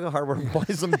Mississauga Hardware and buy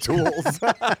some tools.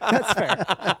 That's fair.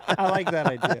 I like that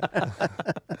idea.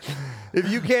 If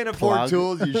you can't afford Plug.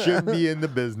 tools, you shouldn't be in the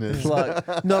business.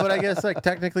 Plug. No, but I guess like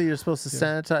technically you're supposed to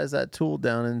sanitize that tool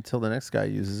down until the next guy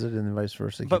uses it, and then vice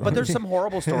versa. But there's some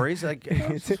horrible stories. Like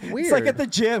it's weird. It's like at the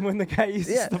gym when the guy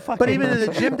uses the fucking... But even in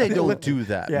the gym, they don't do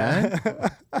that, man.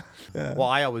 Well,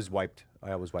 I always wiped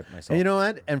myself. And you know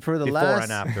what? And for the Before last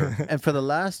and after. and for the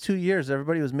last 2 years,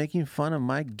 everybody was making fun of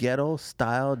my ghetto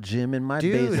style gym in my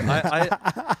Dude, basement.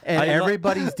 I And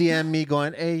everybo's DM me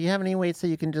going, "Hey, you have any weights so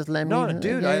you can just let me?" No,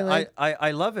 dude,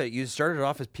 I love it. You started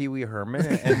off as Pee Wee Herman,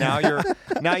 and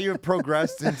now you've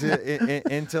progressed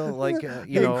into like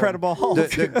you know, Incredible Hulk.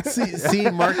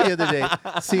 Seeing Mark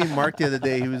the other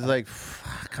day, he was like,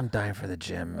 "Fuck, I'm dying for the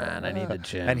gym, man. I need the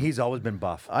gym." and he's always been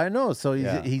buff. I know, so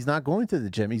Yeah. he's not going to the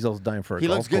gym. He's also dying for a He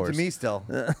golf looks good course. to me still.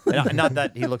 Not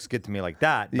that he looks good to me like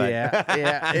that, but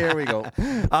Yeah, here we go.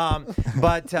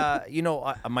 you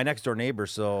know, my next door neighbor.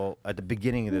 So at the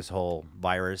beginning of this whole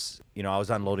virus, you know, I was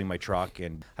unloading my truck,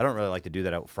 and I don't really like to do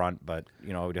that out front, but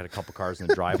you know, we had a couple cars in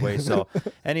the driveway. So,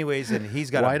 anyways, and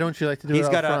he's got. Why don't you like to do it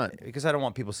out front? Because I don't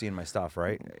want people seeing my stuff,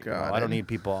 right? You know, I don't need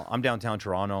people. I'm downtown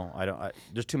Toronto.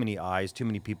 There's too many eyes. Too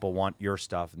many people want your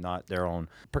stuff, not their own.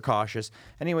 Precautious.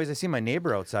 Anyways, I see my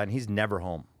neighbor outside, and he's never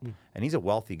home. And he's a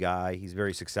wealthy guy. He's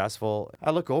very successful.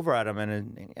 I look over at him,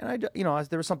 and I, you know,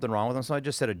 there was something wrong with him. So I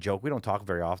just said a joke. We don't talk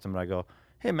very often, but I go,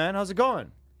 "Hey, man, how's it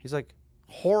going?" He's like,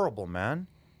 "Horrible, man."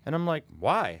 And I'm like,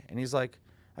 "Why?" And he's like,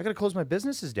 "I got to close my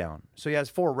businesses down." So he has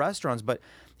 4 restaurants, but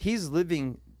he's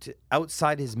living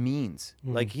outside his means.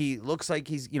 Like he looks like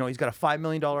he's got a $5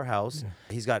 million house.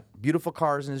 He's got beautiful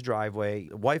cars in his driveway.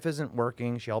 Wife isn't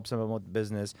working. She helps him with the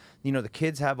business. You know, the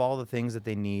kids have all the things that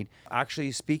they need.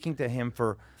 Actually, speaking to him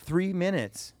for 3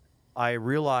 minutes, I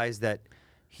realized that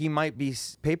he might be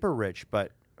paper rich,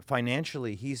 but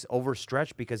financially he's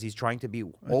overstretched because he's trying to be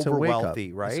over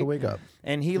wealthy, right? It's a wake up.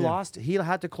 And he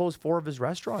had to close 4 of his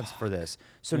restaurants for this.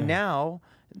 So now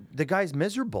the guy's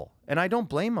miserable, and I don't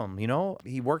blame him. You know,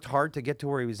 he worked hard to get to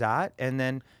where he was at, and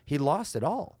then he lost it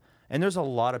all. And there's a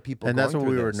lot of people And that's what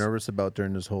going we through were this. nervous about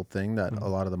during this whole thing, that a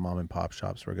lot of the mom and pop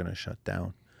shops were going to shut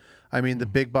down. I mean, the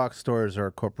big box stores are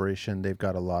a corporation. They've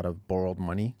got a lot of borrowed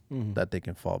money that they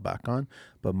can fall back on.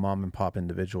 But mom and pop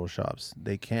individual shops,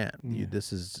 they can't.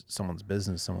 This is someone's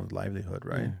business, someone's livelihood,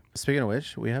 right? Speaking of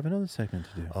which, we have another segment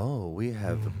to do. Oh, we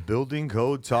have building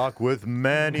code talk with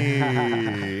Manny.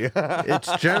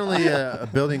 It's generally a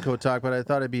building code talk, but I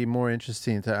thought it'd be more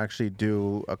interesting to actually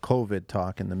do a COVID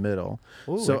talk in the middle.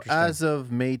 Ooh, so interesting. as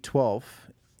of May 12th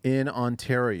in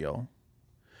Ontario,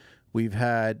 we've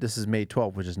had, this is May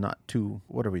 12th, which is not too,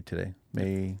 what are we today?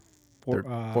 May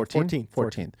 14th?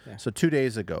 14th. Yeah. So 2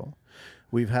 days ago,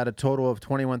 we've had a total of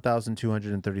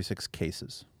 21,236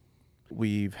 cases.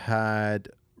 We've had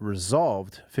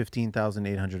resolved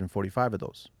 15,845 of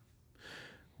those.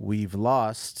 We've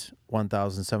lost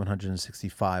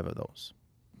 1,765 of those.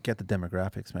 Get the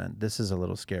demographics, man. This is a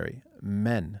little scary.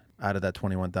 Men, out of that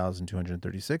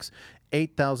 21,236,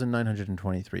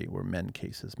 8,923 were men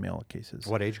cases, male cases.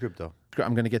 What age group, though?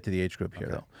 I'm going to get to the age group here,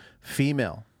 Okay. though.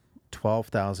 Female,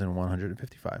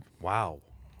 12,155. Wow.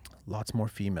 Lots more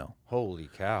female. Holy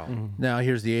cow. Now,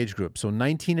 here's the age group. So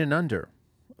 19 and under,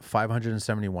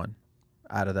 571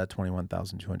 out of that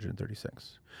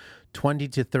 21,236. 20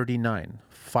 to 39,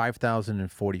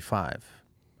 5,045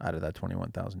 out of that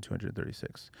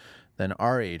 21,236. Then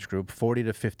our age group, 40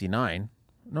 to 59.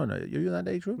 No, you're in that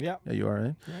age group? Yeah. You are,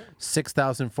 eh? Yeah.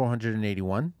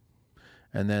 6,481.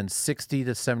 And then 60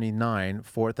 to 79,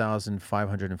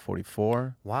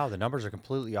 4,544. Wow, the numbers are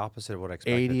completely opposite of what I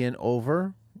expected. 80 and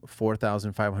over,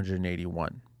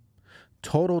 4,581.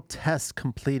 Total tests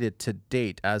completed to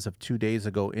date as of 2 days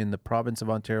ago in the province of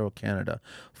Ontario, Canada,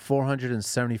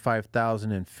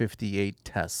 475,058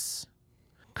 tests.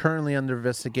 Currently under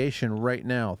investigation right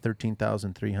now,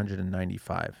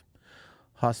 13,395.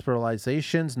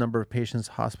 Hospitalizations, number of patients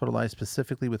hospitalized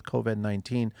specifically with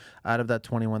COVID-19, out of that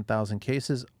 21,000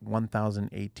 cases,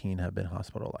 1,018 have been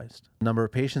hospitalized. Number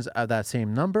of patients at that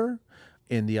same number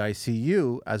in the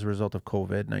ICU as a result of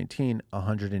COVID-19,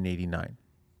 189.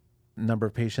 Number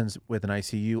of patients with an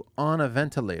ICU on a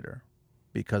ventilator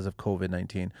because of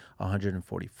COVID-19,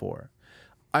 144.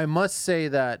 I must say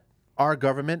that our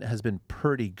government has been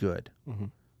pretty good. Mm-hmm.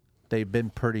 They've been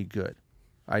pretty good.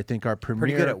 I think our premier...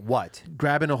 Pretty good at what?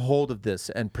 Grabbing a hold of this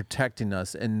and protecting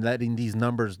us and letting these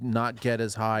numbers not get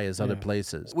as high as other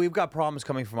places. We've got problems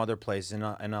coming from other places, and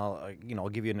I'll I'll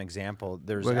give you an example.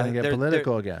 We're going to get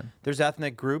political again. There's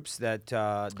ethnic groups that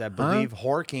believe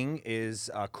horking is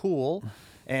cool,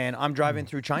 and I'm driving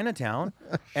through Chinatown,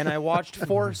 and I watched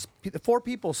four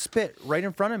people spit right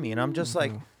in front of me, and I'm just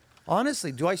like,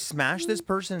 honestly, do I smash this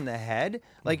person in the head?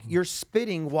 Like, you're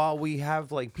spitting while we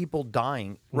have like people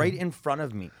dying right in front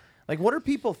of me. Like, what are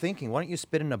people thinking? Why don't you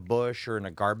spit in a bush or in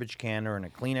a garbage can or in a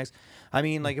Kleenex? I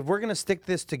mean, like, if we're going to stick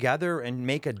this together and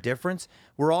make a difference,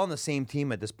 we're all on the same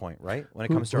team at this point, right? When it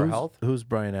comes to our health. Who's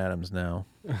Brian Adams now?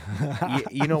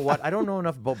 You know what? I don't know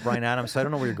enough about Brian Adams, so I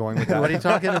don't know where you're going with that. What are you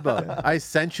talking about? I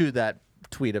sent you that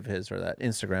tweet of his or that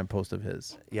Instagram post of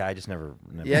his. Yeah, I just never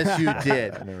Yes, you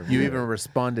did. You even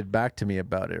responded back to me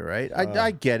about it, right?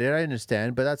 I get it. I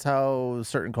understand. But that's how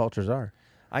certain cultures are.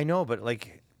 I know, but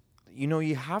like,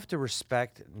 you have to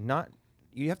respect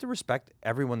you have to respect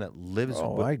everyone that lives.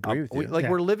 I agree with you.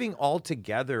 We're living all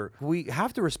together. We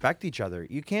have to respect each other.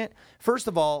 You can't. First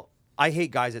of all, I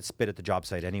hate guys that spit at the job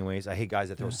site. Anyways, I hate guys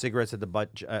that throw cigarettes at the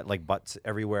butts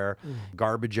everywhere,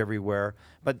 garbage everywhere.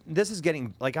 But this is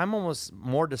getting like, I'm almost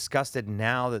more disgusted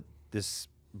now that this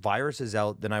virus is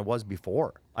out than I was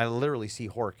before. I literally see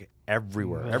hork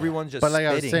everywhere. Everyone's just. But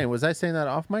like spitting. was I saying that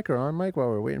off mic or on mic while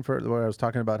we're waiting for where I was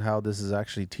talking about how this is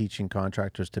actually teaching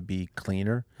contractors to be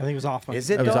cleaner? I think it was off. Is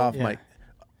it? It was though? off mic.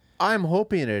 I'm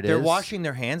hoping They're washing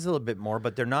their hands a little bit more,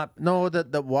 but they're not. No,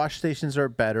 the wash stations are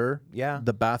better. Yeah.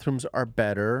 The bathrooms are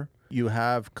better. You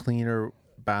have cleaner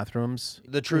bathrooms.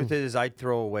 The truth is, I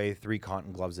throw away 3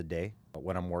 cotton gloves a day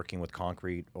when I'm working with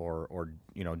concrete or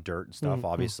dirt and stuff,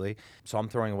 obviously. So I'm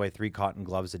throwing away 3 cotton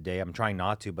gloves a day. I'm trying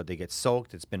not to, but they get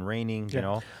soaked. It's been raining, you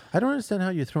know. I don't understand how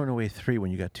you're throwing away 3 when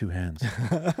you got 2 hands.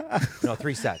 No,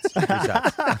 3 sets. 3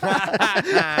 sets.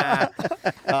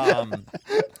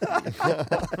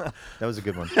 That was a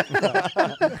good one.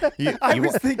 I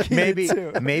was thinking maybe it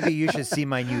too. maybe you should see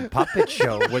my new puppet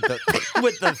show with the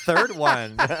 3rd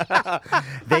one.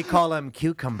 They call him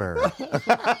Cucumber.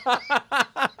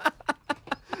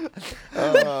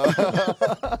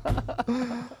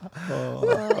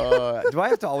 Do I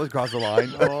have to always cross the line?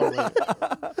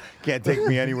 Can't take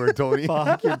me anywhere, Tony.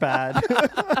 Fuck, you're bad.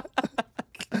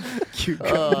 He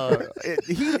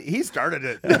started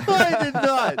it. I did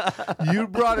not. You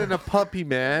brought in a puppy,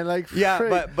 man. Like,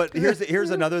 Yeah, but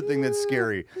here's another thing that's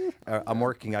scary. I'm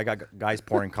working. I got guys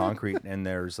pouring concrete, and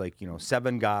there's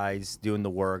 7 guys doing the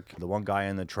work. The one guy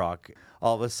in the truck.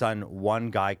 All of a sudden,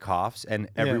 one guy coughs, and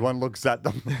everyone looks at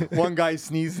them. One guy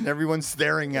sneezes, and everyone's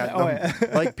staring at them.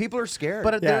 Like, people are scared.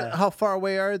 But how far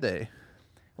away are they?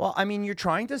 Well, I mean, you're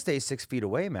trying to stay 6 feet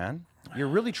away, man. You're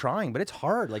really trying, but it's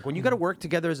hard. Like, when you got to work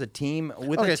together as a team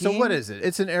with a team. Okay, so what is it?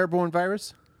 It's an airborne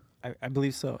virus? I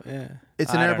believe so. Yeah.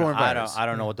 It's an airborne virus. I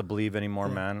don't know what to believe anymore,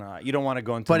 man. You don't want to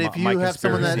go into But if you have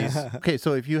someone conspiracies.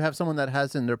 so if you have someone that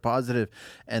has and they're positive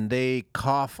and they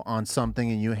cough on something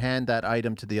and you hand that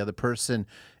item to the other person,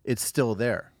 it's still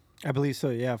there. I believe so.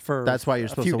 Yeah. That's why you're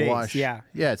supposed to wash. Yeah.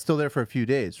 Yeah, it's still there for a few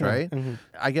days, right? Mm-hmm.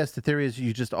 I guess the theory is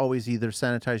you just always either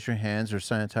sanitize your hands or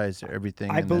sanitize everything.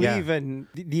 I and then- believe, and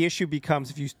the issue becomes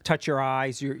if you touch your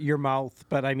eyes, your mouth.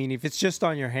 But I mean, if it's just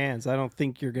on your hands, I don't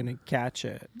think you're gonna catch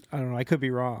it. I don't know. I could be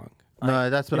wrong.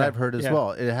 No, that's what I've heard as yeah.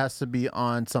 well. It has to be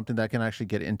on something that can actually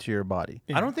get into your body.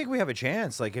 I don't think we have a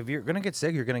chance. Like, if you're gonna get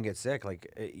sick, you're gonna get sick.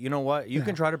 Like, you know what? You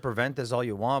can try to prevent this all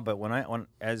you want, but when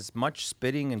as much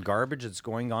spitting and garbage that's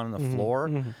going on the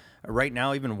floor right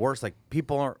now, even worse. Like,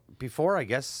 people are before. I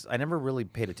guess I never really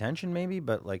paid attention, maybe,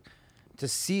 but like to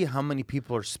see how many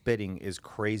people are spitting is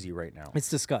crazy right now. It's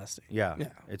disgusting. Yeah,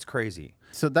 it's crazy.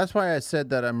 So that's why I said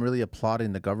that I'm really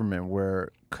applauding the government where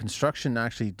commercial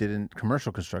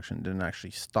construction didn't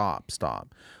actually stop.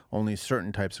 Only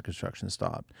certain types of construction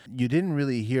stopped. You didn't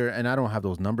really hear, and I don't have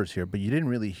those numbers here, but you didn't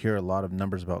really hear a lot of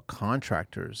numbers about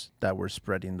contractors that were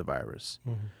spreading the virus.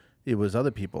 Mm-hmm. It was other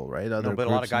people, right? But a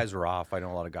lot of guys were off. I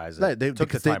know a lot of guys that took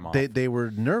the time off. They were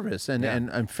nervous,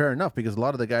 and fair enough, because a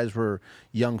lot of the guys were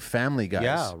young family guys.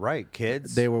 Yeah, right.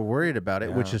 Kids. They were worried about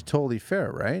it, which is totally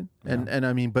fair, right? Yeah. And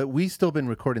I mean, but we've still been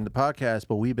recording the podcast,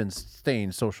 but we've been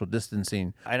staying social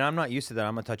distancing. And I'm not used to that.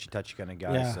 I'm a touchy kind of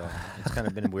guy, so it's kind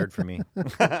of been weird for me.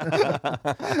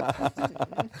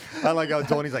 I like how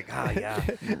Tony's like, yeah.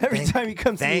 Every time he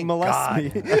comes to me, molest me.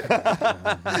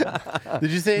 Did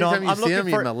you say anytime you see him,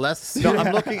 he molests? No,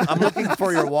 I'm looking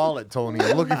for your wallet, Tony.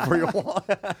 I'm looking for your wallet.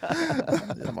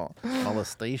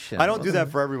 Molestation. I don't do that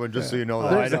for everyone, just so you know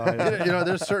that.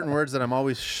 There's certain words that I'm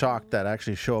always shocked that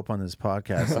actually show up on this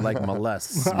podcast, like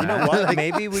molests. You know what?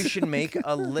 Maybe we should make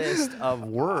a list of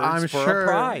words for a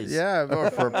prize. Yeah,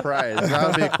 or for a prize. That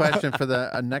would be a question for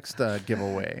the next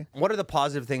giveaway. What are the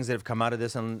positive things that have come out of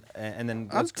this? And then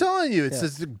I'm telling you, it's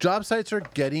just job sites are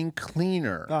getting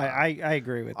cleaner. I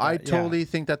agree with that. I totally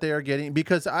think that they are getting,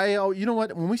 because you know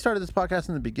what? When we started this podcast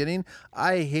in the beginning,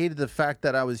 I hated the fact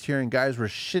that I was hearing guys were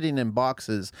shitting in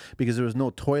boxes because there was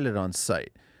no toilet on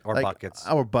site. Or buckets.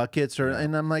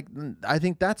 And I'm like, I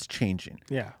think that's changing.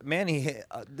 Yeah. Man,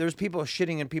 there's people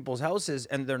shitting in people's houses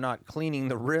and they're not cleaning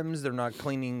the rims, they're not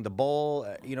cleaning the bowl.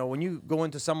 When you go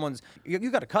into you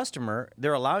got a customer,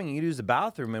 they're allowing you to use the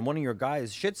bathroom and one of your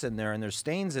guys shits in there and there's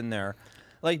stains in there.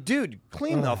 Like, dude,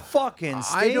 clean the fucking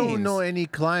stains. I don't know any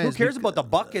clients. Who cares about the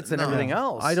buckets and everything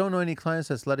else? I don't know any clients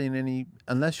that's letting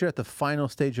unless you're at the final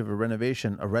stage of a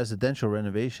residential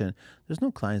renovation, there's no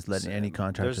clients letting any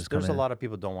contractors come in. There's a lot of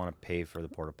people don't want to pay for the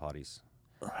porta potties.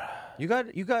 You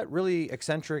got really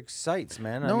eccentric sites,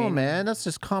 man. Man, that's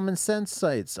just common sense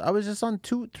sites. I was just on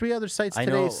 2-3 other sites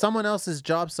today, someone else's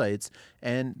job sites,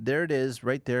 and there it is,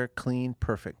 right there, clean,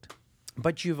 perfect.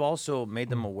 But you've also made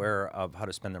them aware of how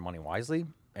to spend their money wisely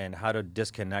and how to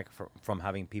disconnect from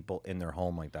having people in their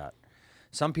home like that.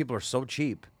 Some people are so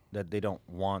cheap that they don't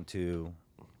want to,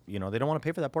 they don't want to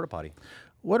pay for that porta potty.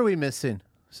 What are we missing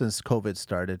since COVID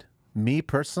started? Me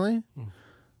personally,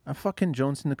 I'm fucking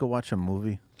jonesing to go watch a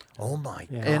movie. Oh my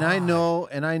God. And I know,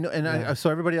 so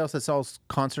everybody else that's all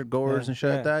concert goers and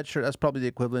shit like that, sure, that's probably the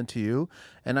equivalent to you.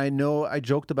 And I know, I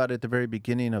joked about it at the very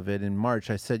beginning of it in March.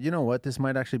 I said, you know what, this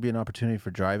might actually be an opportunity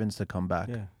for drive-ins to come back.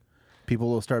 Yeah. People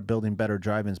will start building better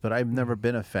drive-ins, but I've never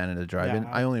been a fan of the drive-in.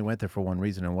 I only went there for one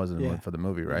reason and wasn't for the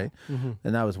movie, right? Mm-hmm.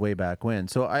 And that was way back when.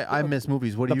 So I miss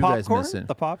movies. What are you guys missing?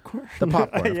 The popcorn? The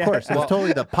popcorn, of course. It was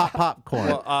totally the popcorn.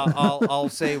 Well, I'll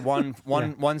say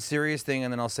one serious thing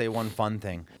and then I'll say one fun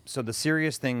thing. So the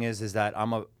serious thing is that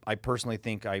I personally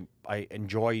think I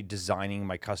enjoy designing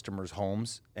my customers'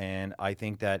 homes, and I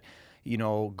think that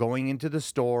going into the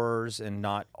stores and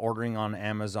not ordering on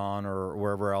Amazon or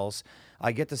wherever else,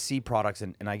 I get to see products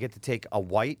and I get to take a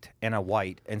white and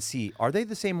see, are they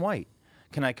the same white?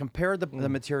 Can I compare the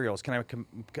materials? Can I,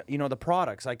 the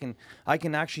products? I can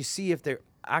actually see if they're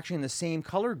actually in the same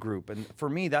color group. And for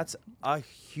me, that's a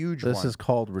huge one. This is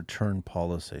called return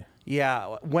policy.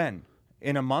 Yeah. When?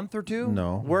 In a month or two?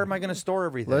 No. Where am I going to store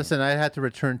everything? Listen, I had to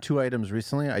return 2 items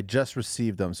recently. I just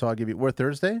received them. So I'll give you, we're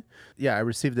Thursday? Yeah, I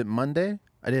received it Monday.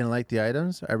 I didn't like the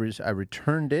items. I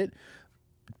returned it,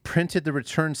 printed the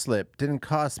return slip, didn't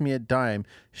cost me a dime,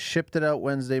 shipped it out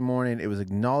Wednesday morning. It was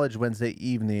acknowledged Wednesday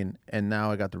evening, and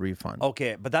now I got the refund.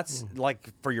 Okay, but that's like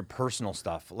for your personal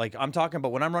stuff. Like I'm talking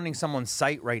about when I'm running someone's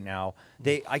site right now,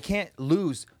 I can't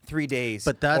lose 3 days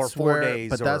or 4 days.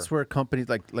 But that's where companies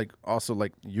like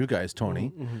you guys,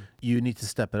 Tony, you need to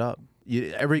step it up.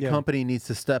 Every company needs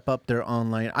to step up their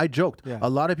online. I joked. Yeah. A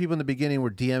lot of people in the beginning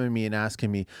were DMing me and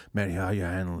asking me, "Man, how are you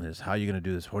handling this? How are you going to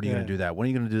do this? What are you going to do that? When are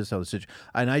you going to do this?"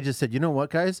 And I just said, you know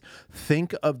what, guys?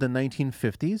 Think of the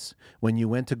 1950s when you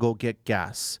went to go get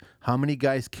gas. How many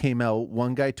guys came out?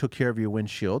 One guy took care of your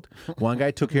windshield. One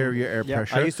guy took care of your air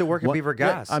pressure. I used to work at Beaver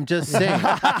Gas. I'm just saying.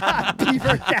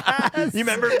 Beaver Gas. You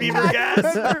remember Beaver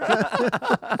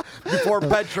Gas? Before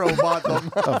Petro bought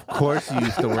them. Of course you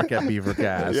used to work at Beaver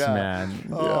Gas, man.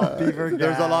 Beaver Gas.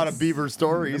 There's a lot of beaver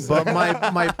stories. But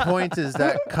my point is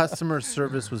that customer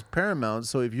service was paramount.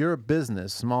 So if you're a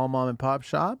business, small mom and pop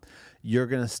shop, you're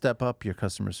going to step up your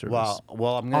customer service.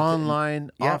 Well, I'm going online,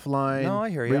 offline. No,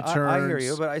 I hear you. Returns. I hear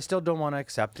you, but I still don't want to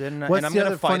accept it. And What's I'm the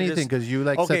other funny thing? Because you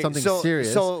said something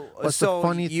serious. What's the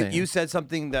funny thing? You said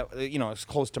something that is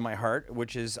close to my heart,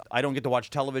 which is I don't get to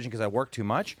watch television because I work too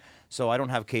much. So I don't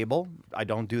have cable. I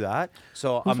don't do that.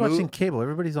 So Who's I'm watching cable?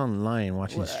 Everybody's online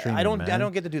watching streaming. I don't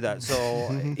man. get to do that. So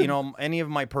any of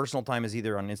my personal time is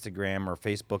either on Instagram or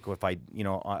Facebook.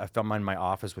 If I'm in my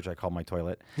office, which I call my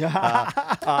toilet. You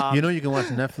can watch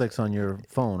Netflix on your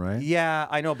phone, right? Yeah,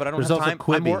 I know, but I don't There's have also time.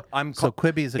 Quibi. So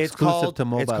Quibi is exclusive to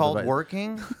mobile It's called device.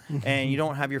 working, and you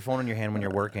don't have your phone in your hand when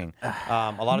you're working.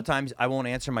 A lot of times I won't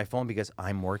answer my phone because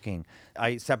I'm working.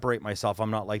 I separate myself.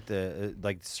 I'm not like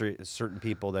certain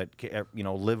people that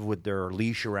live with their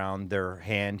leash around their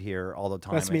hand here all the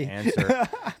time. That's me. Answer.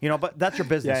 But that's your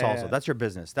business Yeah, also. yeah. That's your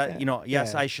business.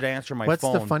 Yes, I should answer my What's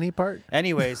phone. the funny part?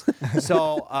 Anyways,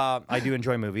 so I do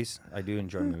enjoy movies.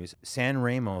 San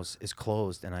Ramos is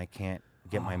closed, and I can't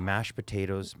get my mashed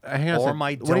potatoes Hang on a or second.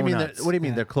 my What do you mean? donuts. What do you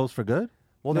mean? They're closed for good?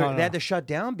 Well, No, they had no. to shut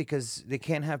down because they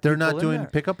can't have. They're people not in doing there.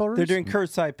 pickup orders. They're doing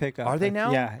curbside pickup. Are they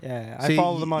now? Yeah. I See,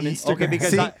 follow them on Instagram. Okay, because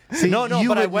See, no, you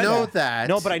but I would went know that.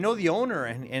 No, but I know the owner,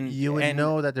 and You would and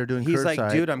know that they're doing He's like,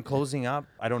 curbside. dude, I'm closing up.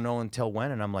 I don't know until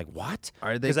when, and I'm like, what?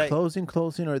 Are they 'Cause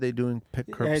closing, or are they doing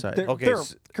curbside? they're- Okay, They're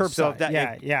so curbside. if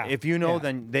that, Yeah. If you know,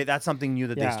 then that's something new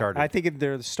that they started. I think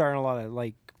they're starting a lot of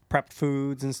like prepped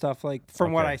foods and stuff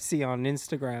from what Okay. I see on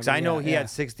Instagram. 'Cause I know he yeah. had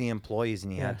 60 employees,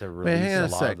 and he had to Wait, release hang on a a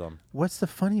lot sec. of them. What's the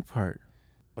funny part?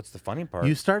 What's the funny part?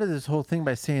 You started this whole thing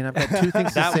by saying I've got two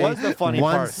things That to say. was the funny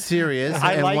one's part. serious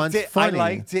I and one's funny. I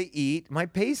like to eat my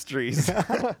pastries.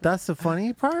 That's the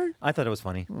funny part. I thought it was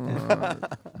funny.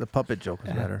 The puppet joke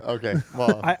was better. Okay,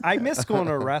 well, I miss going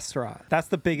to a restaurant. That's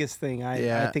the biggest thing. I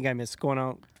Yeah. think I miss going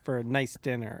out for a nice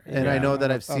dinner. And I know that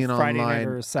a- I've a seen Friday night online,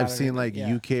 or a I've Saturday seen night, like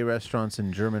yeah. UK restaurants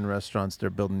and German restaurants. They're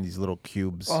building these little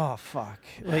cubes. Oh fuck!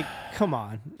 Like, come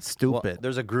on. Stupid. well,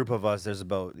 there's a group of us. There's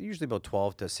usually about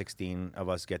 12 to 16 of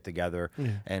us get together,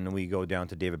 and we go down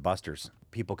to David Buster's.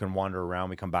 People can wander around.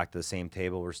 We come back to the same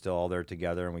table. We're still all there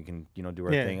together, and we can do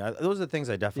our Yeah. thing. Those are the things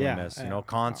I definitely Yeah, miss. yeah.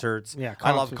 Concerts. Yeah,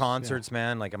 I love concerts, concerts,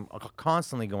 man. Like I'm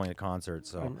constantly going to concerts.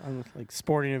 So I'm like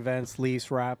sporting events, Leafs,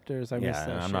 Raptors. I miss Yeah,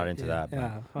 that. I'm not shit, into yeah. that, but-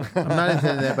 Yeah. I'm not into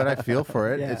that, but I feel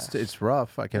for it. Yeah. It's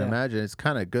rough. I can Yeah. imagine. It's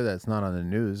kind of good that it's not on the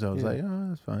news. I was Yeah. like, oh,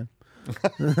 that's fine.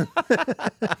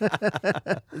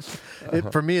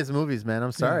 For me, it's movies, man.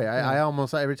 I'm sorry. I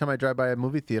almost every time I drive by a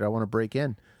movie theater, I want to break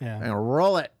in. Yeah. And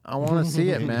roll it. I want to see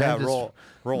it, man. yeah, Just-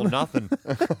 roll nothing.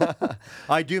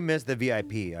 I do miss the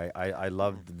VIP. I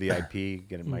love the VIP,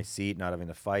 getting my seat, not having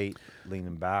to fight,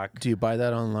 leaning back. Do you buy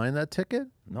that online? That ticket?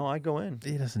 No, I go in.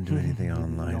 He doesn't do anything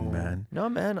online, man. No,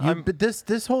 man. But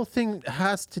this whole thing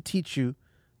has to teach you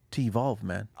to evolve,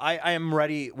 man. I am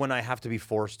ready when I have to be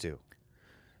forced to.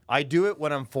 I do it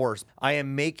when I'm forced. I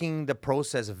am making the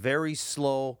process very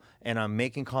slow, and I'm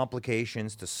making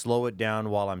complications to slow it down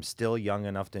while I'm still young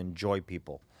enough to enjoy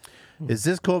people. Is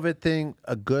this COVID thing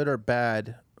a good or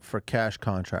bad for cash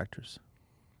contractors?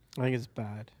 I think it's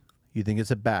bad. You think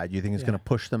it's a bad? You think it's going to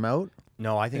push them out?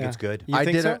 No, I think Yeah. it's good. You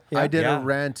think so? I Yeah. did Yeah. a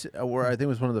rant where I think it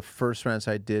was one of the first rants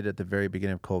I did at the very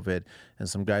beginning of COVID, and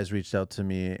some guys reached out to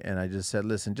me, and I just said,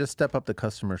 "Listen, just step up the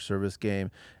customer service game."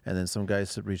 And then some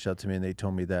guys reached out to me, and they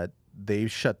told me that they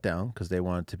shut down because they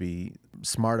wanted to be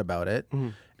smart about it.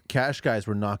 Cash guys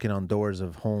were knocking on doors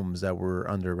of homes that were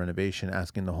under renovation,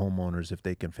 asking the homeowners if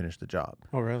they can finish the job.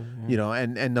 Oh really? You know,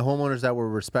 and the homeowners that were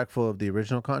respectful of the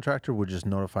original contractor would just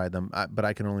notify them. But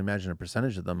I can only imagine a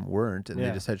percentage of them weren't. And they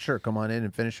Yeah. just said, sure, come on in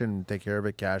and finish it and take care of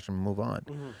it, cash, and move on.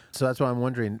 So that's why I'm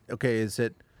wondering, okay, is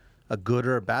it a good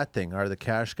or a bad thing? Are the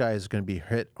cash guys going to be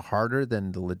hit harder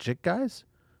than the legit guys?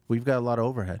 We've got a lot of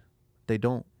overhead. They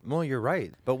don't. Well, you're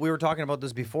right. But we were talking about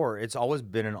this before. It's always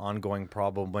been an ongoing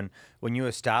problem when you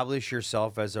establish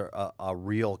yourself as a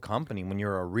real company, when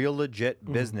you're a real legit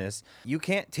business, you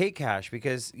can't take cash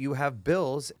because you have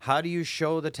bills. How do you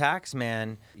show the tax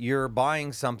man you're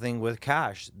buying something with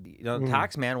cash? The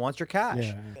tax man wants your cash.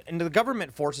 Yeah. And the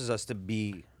government forces us to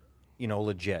be,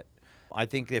 legit. I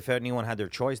think if anyone had their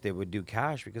choice, they would do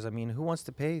cash because, I mean, who wants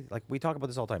to pay? Like we talk about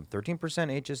this all the time, 13%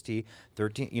 HST,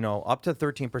 13, up to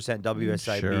 13%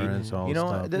 WSIB. Insurance, all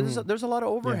stuff. There's a lot of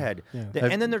overhead. Yeah.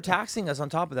 And then they're taxing us on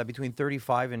top of that between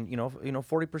 35 and,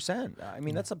 40%. I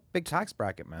mean, that's a big tax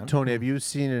bracket, man. Tony, have you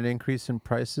seen an increase in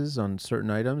prices on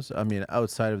certain items? I mean,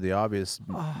 outside of the obvious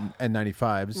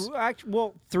N95s.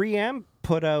 Well, 3M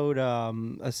put out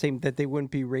a statement that they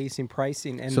wouldn't be raising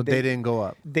pricing, and So they didn't go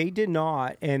up. They did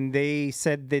not, and they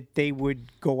said that they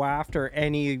would go after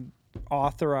any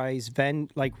authorized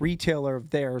retailer of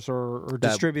theirs or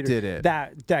distributor did it.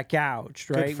 that gouged,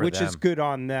 right? for Which is them. good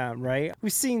on them, right?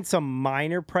 We've seen some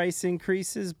minor price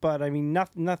increases, but I mean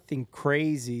nothing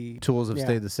crazy. Tools have Yeah.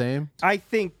 stayed the same. I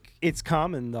think it's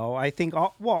coming though. I think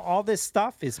all this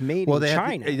stuff is made in They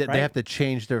China. have to, right? they have to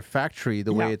change their factory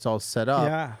the way Yeah. it's all set up.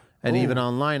 Yeah. And even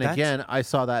online, that's- again, I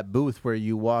saw that booth where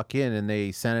you walk in and they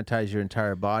sanitize your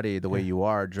entire body the way you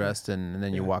are dressed, and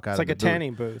then you walk out It's of like the a booth.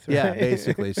 tanning booth. Yeah, right?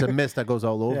 basically. It's a mist that goes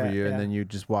all over Yeah, you, and yeah. then you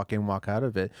just walk in, walk out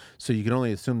of it. So you can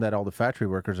only assume that all the factory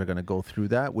workers are going to go through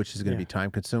that, which is going to be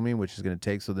time consuming, which is going to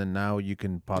take. So then now you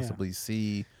can possibly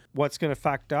see. What's going to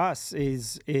affect us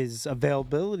is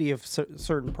availability of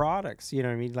certain products. You know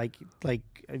what I mean? Like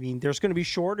I mean, there's going to be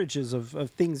shortages of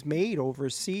things made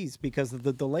overseas because of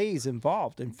the delays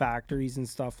involved in factories and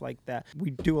stuff like that.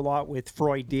 We do a lot with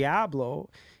Freud Diablo,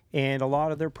 and a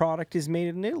lot of their product is made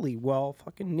in Italy. Well,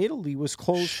 fucking Italy was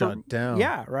closed. Shut down.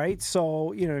 Yeah, right.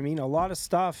 So you know what I mean. A lot of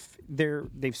stuff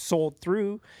they've sold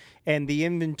through, and the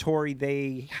inventory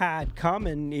they had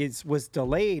coming was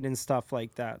delayed and stuff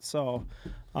like that. So.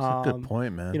 That's a good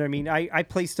point, man. You know what I mean? I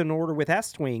placed an order with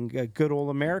Estwing, a good old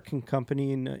American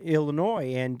company in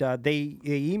Illinois, and they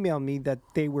emailed me that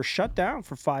they were shut down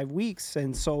for 5 weeks,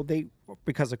 and so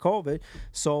because of COVID,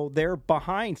 so they're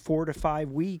behind 4 to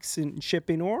 5 weeks in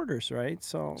shipping orders, right?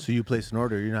 So you place an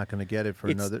order, you're not going to get it for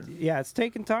another. Yeah, it's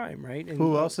taking time, right? And,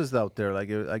 Who else is out there?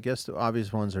 Like, I guess the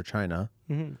obvious ones are China.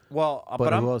 Well,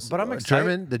 But I'm who else? but I'm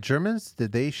excited. The Germans,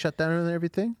 did they shut down and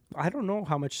everything? I don't know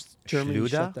how much Germany Schluter?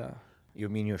 shut down. You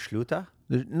mean your Schluter?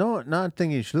 No, not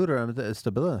thinking Schluter. I'm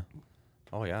Stabila.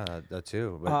 Oh yeah, that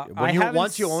too. But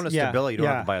once you own a yeah, Stabila, you don't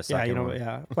have to buy a Yeah, second you know, one.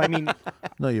 yeah. I mean,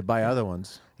 No, you buy other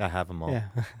ones. I have them all. yeah.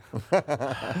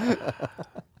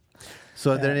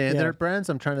 So are there any yeah. other brands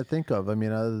I'm trying to think of? I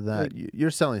mean, other than that,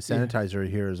 you're selling sanitizer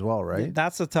here as well, right?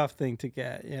 That's a tough thing to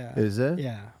get. Yeah. Is it?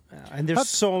 Yeah. And there's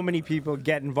so many people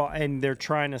get involved, and they're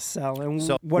trying to sell. And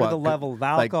So- what are the What, level of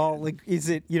like- alcohol? Like, is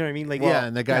it? You know what I mean? Like, Yeah,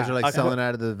 and the guys are like a selling quick-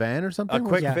 out of the van or something.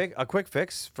 A quick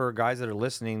fix for guys that are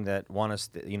listening that want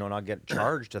to, not get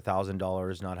charged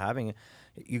 $1,000 not having it.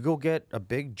 You go get a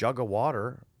big jug of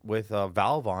water with a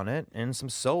valve on it and some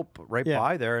soap right Yeah.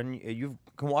 by there, and you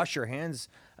can wash your hands.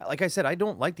 Like I said, I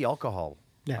don't like the alcohol.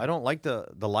 Yeah. I don't like the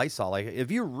Lysol. Like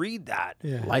if you read that,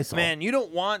 Yeah. Lysol. man, you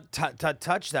don't want to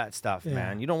touch that stuff, Yeah.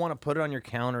 man. You don't want to put it on your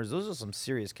counters. Those are some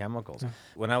serious chemicals.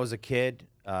 When I was a kid,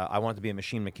 I wanted to be a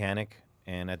machine mechanic.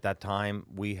 And at that time,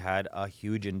 we had a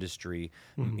huge industry,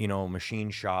 machine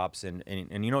shops and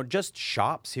just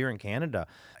shops here in Canada.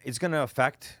 It's going to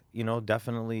affect,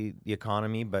 definitely the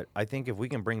economy. But I think if we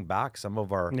can bring back some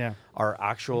of our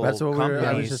actual That's what companies.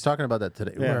 I was just talking about that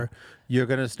today. Where you're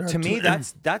going to start. To me,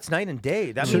 that's night and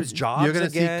day. That means jobs You're going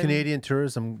to see again. Canadian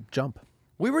tourism jump.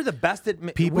 We were the best at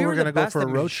People we were were going the to go best for a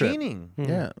at road trip. machining.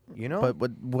 Yeah,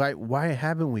 But why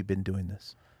haven't we been doing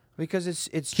this? Because it's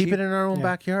Keep cheap. it in our own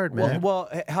backyard, man. Well,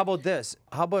 how about this?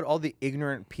 How about all the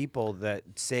ignorant people that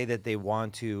say that they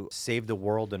want to save the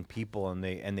world and people, and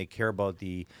they care about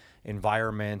the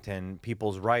environment and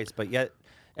people's rights, but yet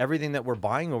everything that we're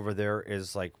buying over there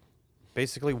is like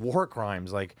basically war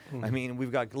crimes. Like, I mean,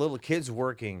 we've got little kids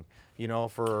working,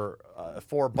 for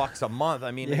 $4 a month.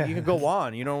 I mean, you can go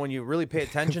on. When you really pay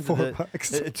attention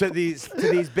to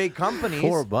these big companies,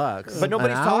 $4, but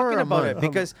nobody's an hour talking a about it month.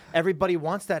 because everybody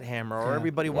wants that hammer or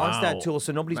everybody wants that tool,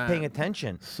 so nobody's paying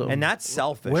attention, and that's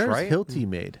selfish, Where's right? Hilti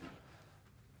made?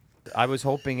 I was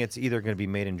hoping it's either going to be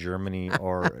made in Germany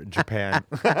or Japan.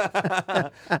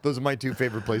 Those are my two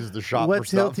favorite places to shop for What's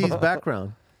stuff. Hilti's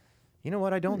background? You know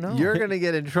what? I don't know. You're going to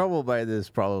get in trouble by this,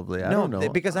 probably. I don't know.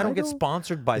 because I don't get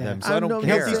sponsored by them, so I I don't know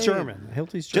care. Hilti's Hilti's German.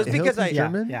 Hilti's Just German. because Hilti's I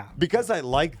German? Yeah. because I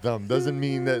like them doesn't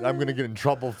mean that I'm going to get in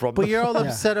trouble from But them. you're all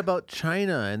upset about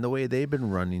China and the way they've been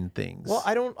running things. Well,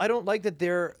 I don't like that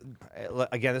they're.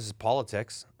 Again, this is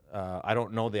politics. I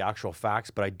don't know the actual facts,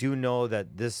 but I do know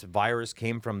that this virus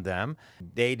came from them.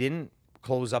 They didn't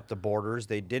close up the borders.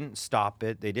 They didn't stop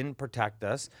it. They didn't protect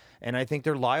us. And I think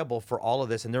they're liable for all of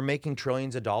this. And they're making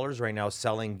trillions of dollars right now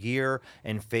selling gear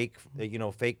and fake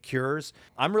cures.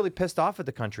 I'm really pissed off at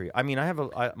the country. I mean, a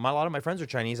lot of my friends are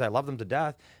Chinese. I love them to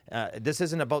death. This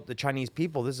isn't about the Chinese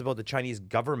people. This is about the Chinese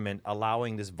government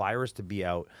allowing this virus to be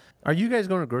out. Are you guys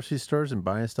going to grocery stores and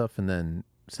buying stuff and then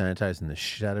sanitizing the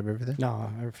shit out of everything? No,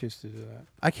 I refuse to do that.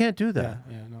 I can't do that.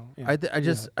 No.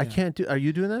 Yeah. I can't do. Are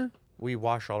you doing that? We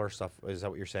wash all our stuff. Is that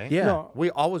what you're saying? Yeah. No.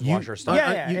 We always wash our stuff.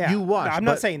 You wash. No, I'm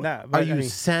not but saying that. Are But you I mean,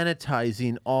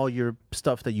 sanitizing all your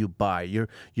stuff that you buy? Your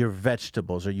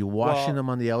vegetables? Are you washing Well, them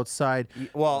on the outside?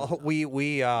 Well, we You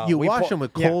we wash pour- them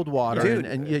with yeah. cold water, Dude,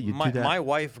 and you do that. My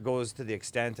wife goes to the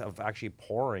extent of actually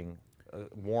pouring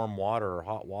warm water or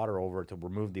hot water over it to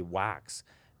remove the wax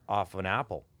off an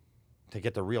apple to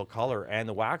get the real color and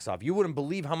the wax off. You wouldn't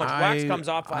believe how much wax comes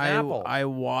off an apple. I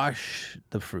wash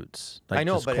the fruits. Like I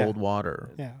know, just but cold water.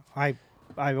 yeah, I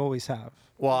always have.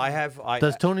 well,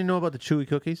 Does Tony know about the chewy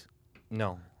cookies?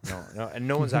 no. No, and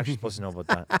no one's actually supposed to know about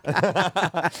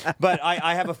that. But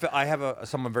I have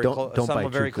someone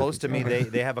very close to me.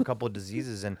 They have a couple of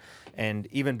diseases, and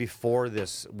even before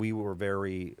this, we were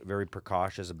very, very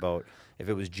precautious about if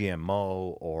it was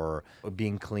GMO or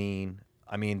being clean.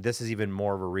 I mean, this is even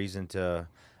more of a reason to.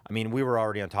 I mean, we were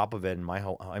already on top of it in my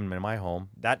home.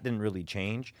 That didn't really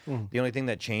change. The only thing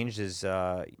that changed is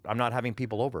I'm not having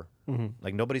people over.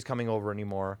 Like nobody's coming over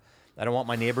anymore. I don't want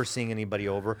my neighbors seeing anybody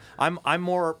over. I'm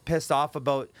more pissed off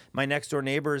about my next door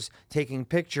neighbors taking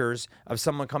pictures of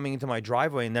someone coming into my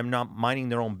driveway and them not minding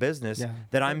their own business.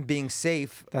 That I'm being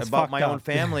safe about my own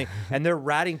family, and they're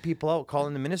ratting people out,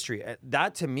 calling the ministry.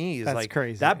 That to me is like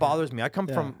crazy. That bothers me. I come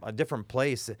from a different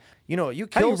place. You know, you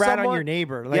kill rat someone on your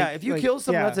neighbor. If you kill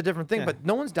someone, that's a different thing. But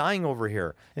no one's dying over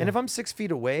here. And if I'm 6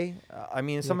 feet away, I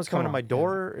mean, if someone's coming to my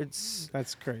door,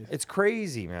 that's crazy. It's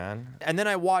crazy, man. And then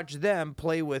I watch them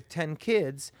play with 10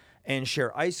 kids and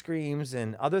share ice creams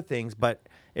and other things. But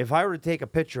if I were to take a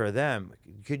picture of them,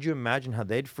 could you imagine how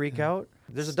they'd freak out?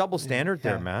 There's a double standard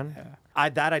there, man. I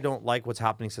don't like what's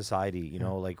happening in society. You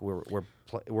know, like we're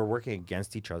working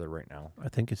against each other right now. I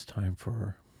think it's time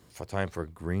for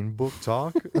Green Book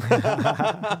talk.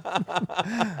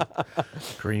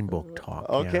 Green Book talk.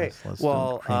 Okay. Yes,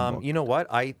 well, you know what?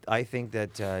 I think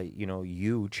that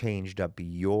you changed up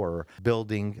your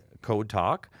building code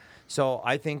talk. So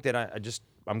I think that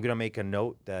I'm going to make a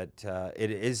note that it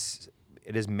is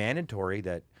mandatory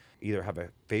that either have a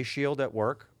face shield at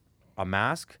work, a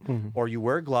mask, or you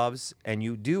wear gloves, and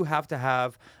you do have to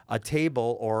have a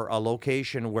table or a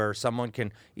location where someone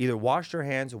can either wash their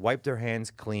hands, wipe their hands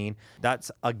clean.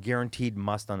 That's a guaranteed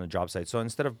must on the job site. So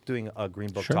instead of doing a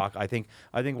Green Book talk, I think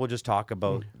we'll just talk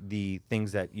about the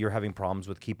things that you're having problems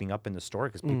with keeping up in the store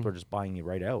because people are just buying you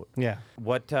right out. Yeah.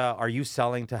 What are you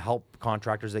selling to help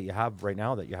contractors that you have right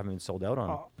now that you haven't sold out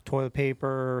on? Toilet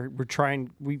paper. We're trying.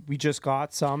 We just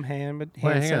got some hand Wait,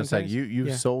 hang on a sanitizer. sec.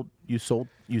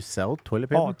 You sell toilet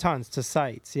paper? Oh, tons to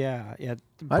sites. Yeah.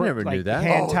 I never knew that.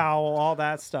 Hand towel, all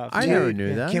that stuff. I never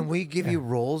knew that. Can we give you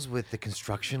rolls with the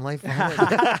construction life on it?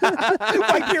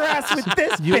 Wipe your ass with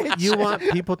this, bitch. You want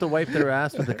people to wipe their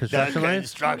ass with the construction life?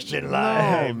 Construction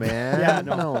life. No, man. Yeah,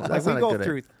 no, that's we not go a good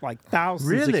through like thousands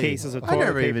Really? of cases of I toilet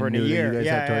never paper even in a knew that year. you guys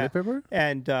had toilet paper?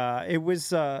 And it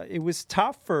was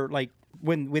tough for like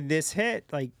when this hit,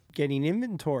 like getting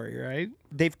inventory, right?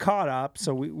 They've caught up,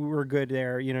 so we were good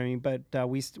there, you know what I mean? But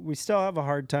we still have a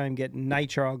hard time getting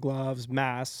nitrile gloves,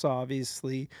 masks,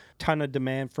 obviously, ton of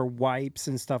demand for wipes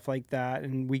and stuff like that,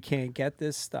 and we can't get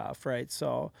this stuff, right?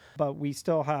 So, but we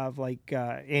still have like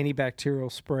antibacterial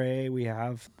spray.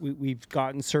 We've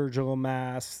gotten surgical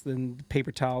masks and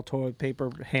paper towel, toilet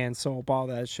paper, hand soap, all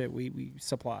that shit we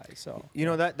supply. So you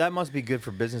know that must be good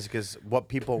for business because what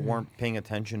people weren't paying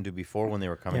attention to before when they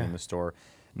were coming in the store.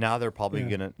 Now they're probably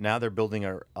Now they're building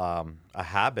a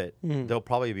habit. They'll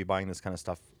probably be buying this kind of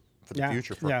stuff for the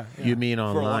future. You mean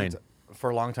online?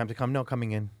 For a long time to come. No,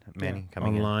 coming in, Manny.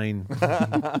 Coming online.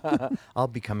 in. I'll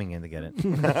be coming in to get it.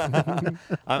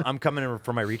 I'm coming in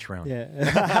for my reach round. yeah,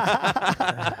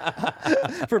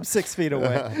 from 6 feet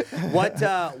away.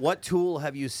 What tool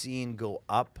have you seen go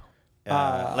up?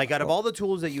 Like out of all the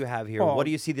tools that you have here, what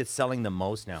do you see that's selling the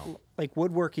most now? Like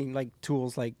woodworking, like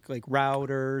tools, like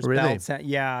routers, Really? belts.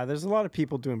 Yeah, there's a lot of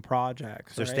people doing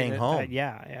projects. They're right? staying home.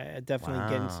 Yeah, definitely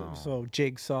getting so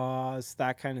jigsaws,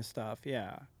 that kind of stuff.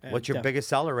 Yeah. What's your biggest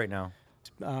seller right now?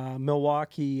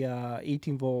 Milwaukee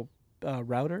 18 volt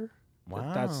router.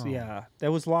 Wow.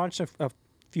 That was launched a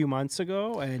few months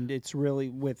ago, and it's really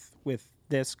with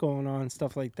this going on,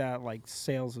 stuff like that, like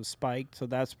sales have spiked, so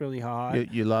that's really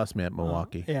hot. You lost me at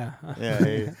Milwaukee. Yeah.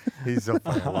 Yeah, he's so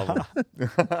funny. I love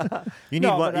him. You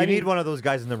need one of those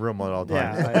guys in the room at all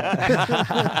times.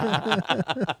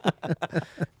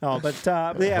 No,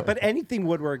 but anything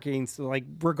woodworking, so like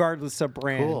regardless of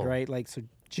brand, Cool. right? Like so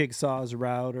jigsaws,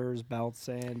 routers, belt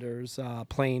sanders,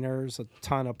 planers, a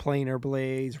ton of planer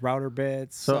blades, router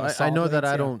bits. So I know that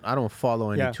blades, I don't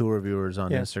follow any tool reviewers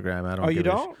on Instagram. I don't. You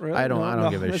don't? Really? I don't. No, I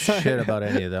don't no. give a shit about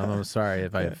any of them. I'm sorry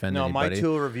if I offend No, anybody. my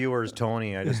tool reviewer is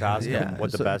Tony. I just asked him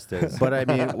what the best is. But I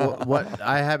mean, what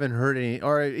I haven't heard any,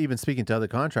 or even speaking to other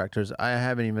contractors, I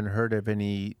haven't even heard of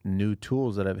any new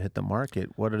tools that have hit the market.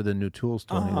 What are the new tools,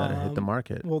 Tony, that have hit the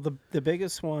market? Well, the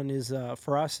biggest one is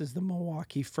for us is the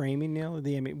Milwaukee framing nail.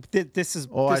 This is.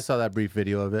 I saw that brief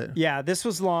video of it. Yeah, this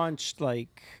was launched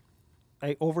like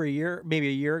over maybe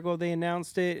a year ago. They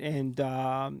announced it, and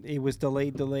it was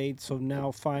delayed. So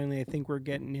now finally, I think we're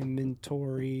getting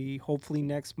inventory. Hopefully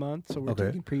next month. So we're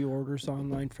taking pre-orders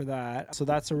online for that. So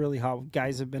that's a really hot.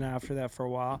 Guys have been after that for a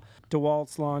while.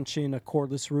 DeWalt's launching a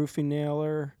cordless roofing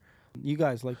nailer. You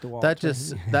guys like the Waltz. That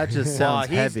just sounds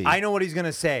heavy. I know what he's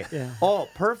gonna say. Yeah. Oh,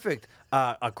 perfect.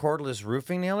 A cordless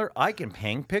roofing nailer. I can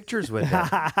hang pictures with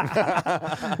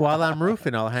it. While I'm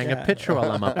roofing, I'll hang a picture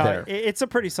while I'm up there. It's a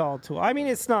pretty solid tool. I mean,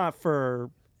 it's not for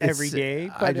every day,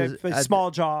 I but just- for I-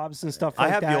 small jobs and stuff I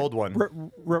like have that. the old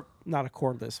one. Not a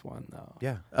cordless one, though.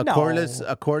 Yeah. A No.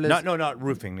 cordless. Not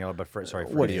roofing nailer, but sorry.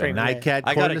 What are you, a Frame rate. NICAD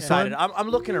I got cordless excited. one? I'm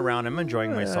looking around. I'm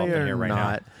enjoying myself in You're here right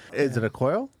not. Is it a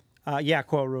coil? Yeah,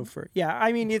 coil roofer. Yeah,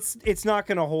 I mean it's not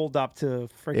going to hold up to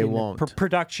freaking won't.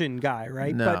 production guy,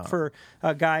 right? No. But for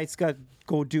a guy, it's got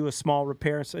go do a small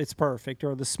repair, so it's perfect.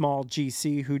 Or the small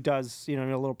GC who does a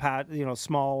little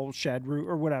small shed roof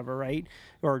or whatever, right?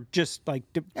 Or just like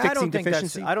fixing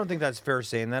deficiency. I don't think that's fair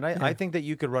saying that. I think that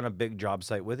you could run a big job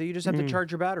site with it. You just have to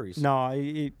charge your batteries. No,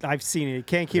 I've seen it. It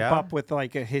can't keep Yeah? up with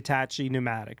like a Hitachi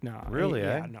pneumatic. No, Really,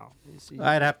 Yeah, eh? no.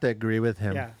 I'd have to agree with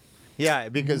him. Yeah. Yeah,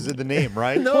 because of the name,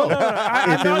 right? No,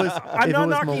 I'm if it not, was, I'm if not it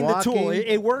was knocking the tool. Milwaukee-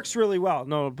 It works really well.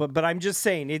 No, but I'm just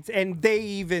saying and they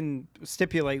even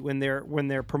stipulate when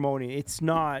they're promoting it's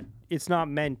not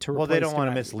meant to. Well, they replace don't want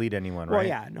to pneumatic. mislead anyone, right? Well,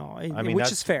 yeah, no, mean, which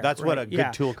that's- is fair. that's what right? a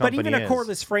good tool But even a company is.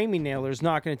 cordless framing nailer is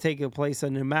not going to take the place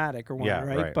of pneumatic or one, Yeah,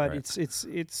 right? right, But right.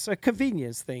 it's a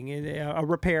convenience thing, a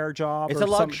repair job. It's or a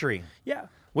luxury. Yeah.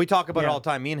 We talk about it Yeah. all the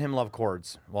time. Me and him love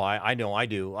cords. Well, I know I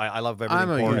do. I love everything I'm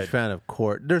a corded. huge fan of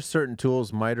cord. There's certain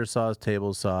tools, miter saws,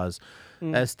 table saws,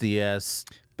 SDS,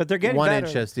 But they're getting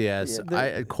 1-inch better. SDS.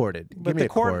 Yeah, Corded. But Give me a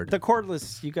cord. the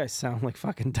cordless, you guys sound like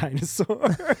fucking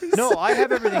dinosaurs. No, I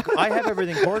have everything. I have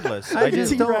everything cordless. I do.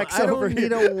 just don't, T-Rex I over don't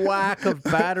need a whack of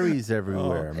batteries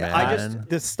everywhere, man. I just-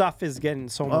 This stuff is getting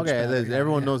so much okay, better.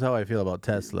 everyone knows how I feel about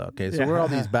Tesla. Okay, so Yeah. where all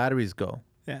these batteries go?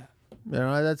 Yeah. You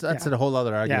know, that's Yeah. a whole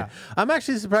other argument. Yeah. I'm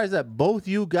actually surprised that both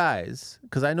you guys,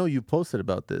 because I know you posted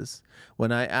about this,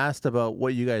 when I asked about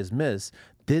what you guys miss,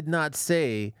 did not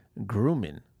say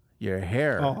grooming your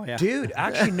hair. Oh yeah. Dude,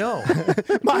 actually, no.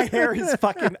 My hair is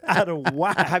fucking out of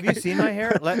whack. Have you seen my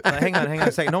hair? Hang on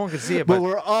a second. No one can see it, But but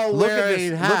we're all look at wearing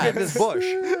this. hats. Look at this bush.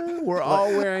 We're all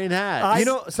wearing hats. You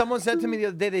know, someone said to me the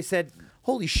other day. They said,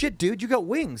 "Holy shit, dude, you got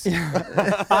wings."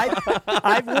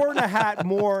 I've worn a hat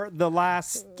more the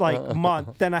last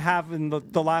month than I have in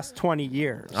the last 20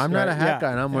 years. I'm not a right? hat Yeah.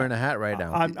 guy, and I'm wearing a hat right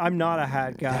now. I'm not a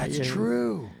hat guy. That's yeah.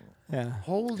 true. Yeah.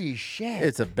 Holy shit.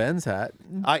 It's a Ben's hat.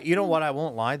 You know what? I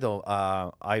won't lie though.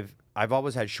 I've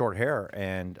always had short hair,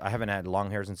 and I haven't had long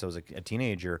hair since I was a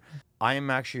teenager. I am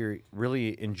actually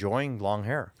really enjoying long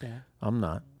hair. Yeah. I'm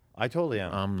not. I totally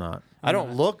am. I'm not. I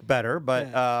don't look better,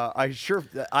 but I sure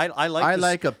I like. I the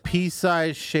like a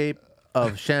pea-sized shape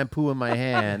of shampoo in my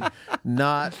hand,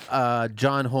 not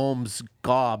John Holmes'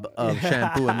 gob of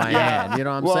shampoo in my hand. You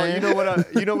know what I'm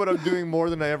saying? you know what I'm doing more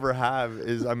than I ever have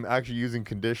is I'm actually using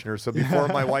conditioner. So before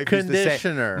my wife used to say,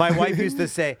 Conditioner. my wife used to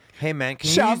say, "Hey man, can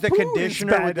you use the Shampoo is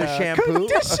conditioner with the better. shampoo?"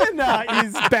 Conditioner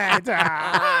is better.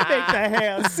 Make the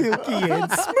hair silky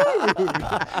and smooth.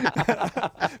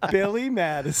 Billy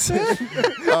Madison.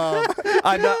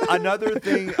 another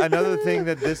thing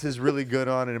that this is really good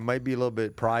on, and it might be a little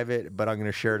bit private, but I'm going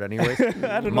to share it anyways. I don't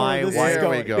know my where this wife, is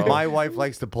going. There we go. My wife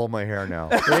likes to pull my hair now.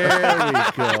 There we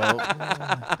go.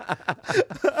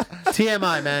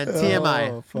 TMI, man. TMI.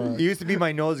 Oh, fuck. It used to be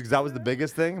my nose because that was the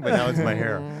biggest thing, but now it's my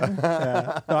hair.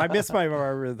 Yeah. No, I miss my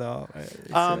barber though.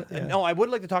 No, I would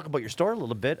like to talk about your store a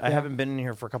little bit. I haven't been in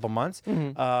here for a couple months.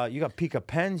 You got Pika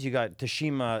pens, you got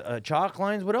Tashima chalk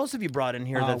lines. What else have you brought in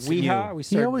here that's we new? have. We You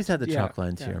started, always had the yeah, chalk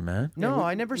lines yeah. here, man. No,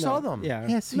 I never saw them. Yeah.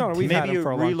 Yes, you no, we've had Maybe them you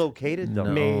for a long relocated them.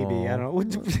 No. Maybe I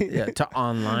don't know. Yeah, to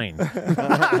online.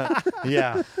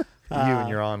 Yeah. You and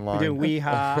your online. We did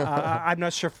Weha. I'm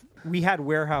not sure. If we had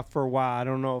Wareha for a while. I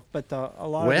don't know, but a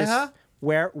lot Weha? of this.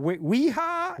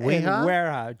 Weha and Weha?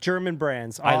 Wareha, German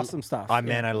brands, awesome stuff.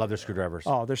 Man, I love their screwdrives.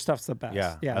 Oh, their stuff's the best.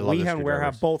 Yeah, yeah. I love their Weha and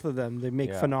Wareha, screwdrivers. both of them, they make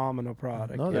Yeah. phenomenal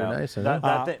product. No, they're yeah. nice.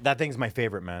 That thing's my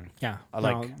favorite, man. Yeah, I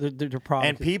no, like. their product.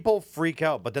 And people freak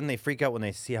out, but then they freak out when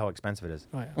they see how expensive it is.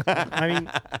 Oh, yeah. I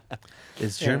mean,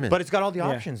 It's German. But it's got all the yeah,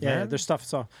 options, yeah, man. their stuff.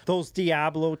 So those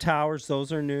Diablo towers,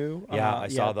 those are new. Yeah, I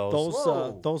saw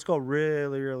those. Those go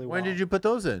really, really well. when did you put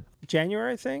those in?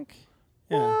 January, I think.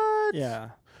 Yeah. What? Yeah.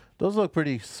 Those look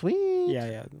pretty sweet. Yeah,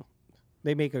 yeah.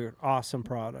 They make an awesome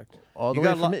product. All the You way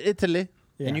got from lo- Italy.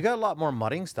 Yeah. And you got a lot more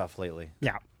mudding stuff lately.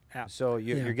 Yeah. Yeah. So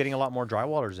you're getting a lot more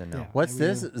drywallers in now. Yeah. What's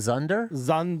this? Zunder?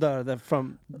 Zunder, they're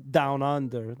from down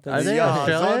under. Are That's- they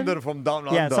Australian? Zander from down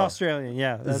under. Yeah, it's Australian.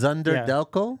 Yeah. Zunder yeah.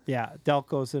 Delco? Yeah,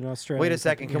 Delco's in Australia. Wait a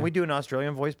second. Can we do an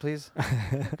Australian voice, please?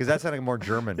 Because that sounded more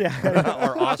German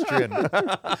or Austrian.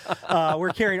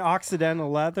 We're carrying Occidental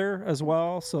leather as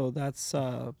well, so that's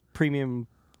premium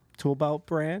tool belt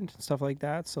brand, stuff like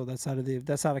that. So that's out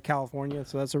of California.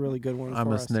 So that's a really good one. I'm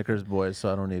for a us. Snickers boy,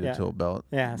 so I don't need Yeah. a tool belt.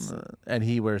 Yeah. And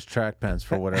he wears track pants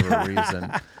for whatever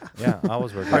reason. Yeah, I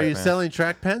always wear. Are you track pants. selling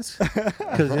track pants?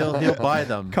 Because he'll buy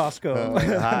them. Costco,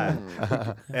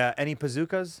 Hi. Any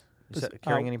bazookas?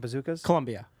 Carrying any bazookas?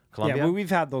 Columbia. Columbia? Yeah, we've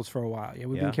had those for a while. Yeah,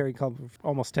 we've Yeah. been carrying Columbia for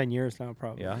almost 10 years now,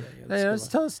 probably. Yeah. Hey, that's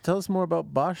let's good. tell us more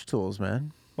about Bosch tools,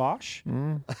 man. Bosch.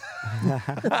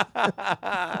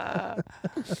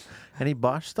 Any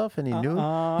Bosch stuff? Any new?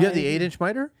 uh, You have the 8-inch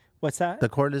miter? What's that? The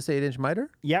cordless 8-inch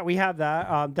miter? Yeah, we have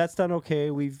that. That's done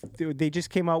okay. They just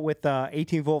came out with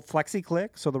 18-volt flexi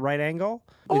click, so the right angle.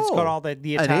 It's got all the an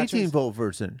attachments. 18-volt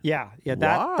version. Yeah,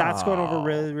 that's going over Wow.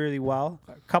 really, really well.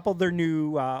 A couple of their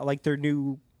new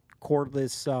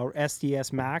cordless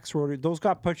SDS Max those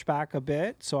got pushed back a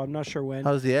bit, so I'm not sure when.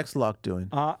 How's the X-Lock doing?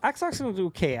 Xbox is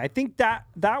okay. I think that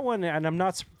one, and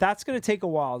that's going to take a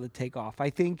while to take off.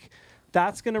 I think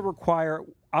that's going to require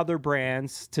other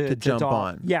brands to jump adopt.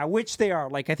 on. Yeah, which they are.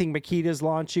 Like I think Makita's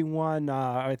launching one.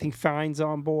 I think Fine's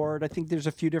on board. I think there's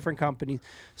a few different companies.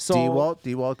 So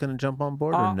DeWalt going to jump on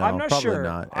board or no? I'm not Probably sure.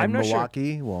 not. I'm And not sure.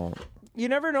 Milwaukee won't. you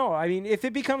never know. I mean, if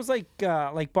it becomes like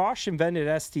Bosch invented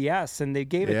SDS and they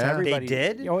gave it to Yeah. everybody.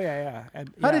 did? Oh yeah.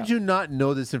 How did you not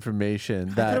know this information?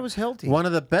 That it was Hilti. one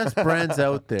of the best brands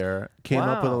out there came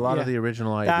up with a Wow. lot Yeah. of the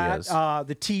original ideas.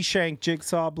 The T-shank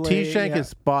jigsaw blade? T-Shank yeah.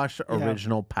 is Bosch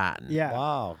original patent. Yeah.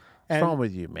 Wow. What's And- wrong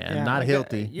with you, man? Yeah. Not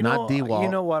Hilti, not DeWalt. You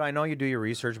know what? I know you do your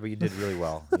research, but you did really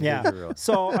well. You did Yeah. really well.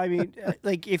 So I mean,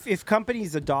 like if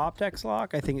companies adopt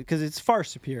X-Lock, I think because it's far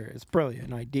superior. It's a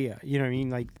brilliant idea. You know what I mean?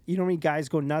 Like you know how many guys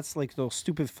go nuts like those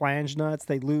stupid flange nuts?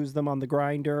 They lose them on the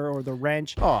grinder or the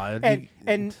wrench. Oh,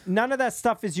 and none of that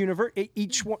stuff is universal.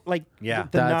 Each one, like Yeah,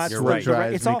 the that's nuts, you're the- right. the-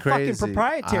 drives it's me all fucking crazy.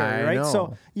 proprietary, I right? know.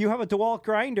 So you have a DeWalt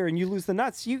grinder and you lose the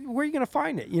nuts. Where are you gonna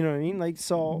find it? You know what I mean? Like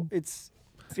so, it's.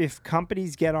 If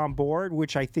companies get on board,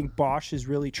 which I think Bosch is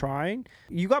really trying,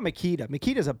 you got Makita.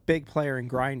 Makita's a big player in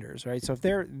grinders, right? So if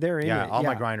they're in Yeah, it, all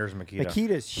my grinders, Makita.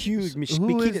 Makita's huge.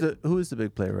 Who is the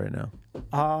big player right now?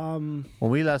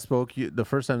 When we last spoke, the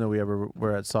first time that we ever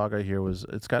were at Saga here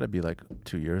it's got to be like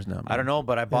 2 years now. Man. I don't know,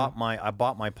 but I bought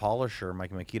my polisher, my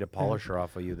Makita polisher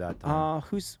off of you that time.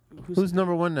 Who's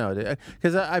number one now?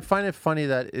 Because I find it funny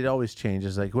that it always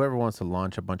changes. Like whoever wants to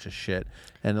launch a bunch of shit,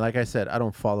 and like I said, I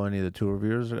don't follow any of the tool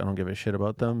reviewers. I don't give a shit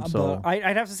about them. So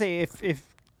I'd have to say if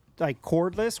like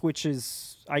cordless, which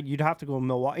is you'd have to go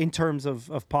Milwaukee in terms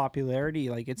of popularity.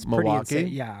 Like it's pretty Milwaukee?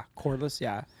 insane. Yeah, cordless.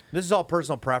 Yeah. This is all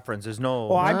personal preference. There's no.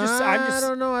 Well, I'm just. I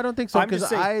don't know. I don't think so I'm just because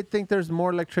saying- I think there's more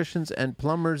electricians and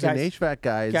plumbers and Guys- HVAC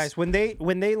guys. Guys, when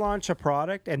they launch a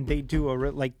product and they do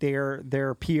like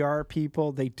their PR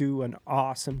people, they do an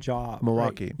awesome job. right?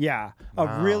 Milwaukee. Yeah,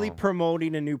 of really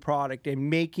promoting a new product and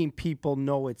making people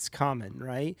know it's coming,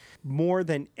 right? More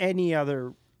than any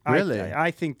other. Really?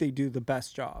 I think they do the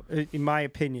best job, in my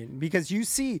opinion, because you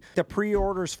see the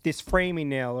pre-orders, this framing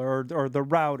nail or the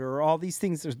router, or all these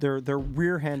things, their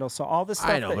rear handle, so all this stuff.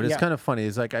 I know, but it's kind of funny.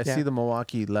 It's like I see Yeah. the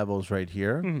Milwaukee levels right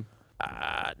here.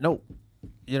 No.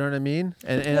 You know what I mean?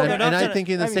 And Well, they're not I'm gonna-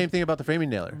 thinking the I mean- same thing about the framing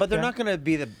nailer. But they're not going to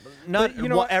be the. Not you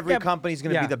know well, what? every Yeah, company's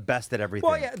going to yeah. be the best at everything.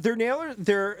 Well, yeah, their nailer,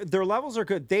 their levels are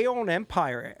good. They own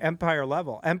Empire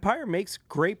level. Empire makes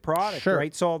great product, Sure.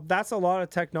 right? So that's a lot of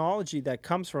technology that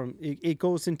comes from. It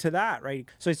goes into that, right?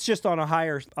 So it's just on a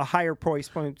higher price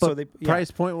point. But so they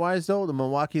price point wise though, the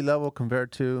Milwaukee level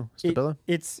compared to Stabila.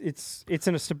 it's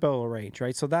in a Stabila range,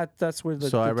 right? So that's where the.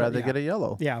 So the I'd rather yeah. get a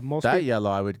yellow. Yeah, most that people-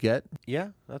 yellow I would get. Yeah,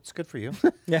 that's good for you.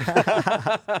 Yeah,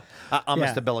 I'm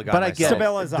Yeah. a Stabila guy. But I myself. get it.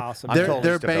 Stabila is awesome. I'm They're totally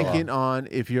they're Stabila. banking on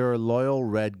if you're a loyal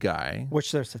red guy.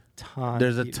 Which there's a ton.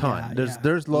 There's a Yeah, ton. yeah.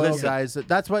 There's loyal Listen. guys.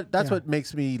 That's Yeah. what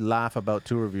makes me laugh about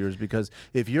tool reviewers because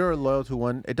if you're loyal to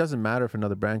one, it doesn't matter if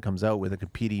another brand comes out with a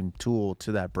competing tool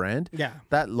to that brand. Yeah.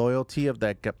 That loyalty of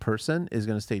that person is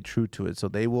going to stay true to it. So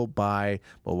they will buy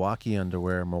Milwaukee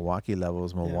underwear, Milwaukee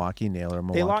levels, Milwaukee nailer,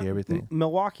 Milwaukee everything.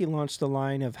 Milwaukee launched a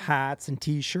line of hats and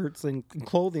T-shirts and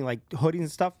clothing, like hoodies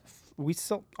and stuff. We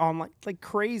sell online like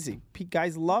crazy.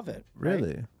 Guys love it. right?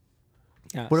 Really?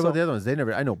 Yeah. What so about the other ones?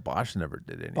 I know Bosch never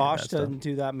did any Bosch of that stuff. doesn't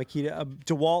do that. Makita,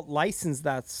 DeWalt licensed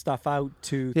that stuff out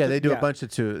to. Yeah, they do a bunch of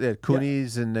too. They had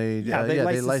Coonies and they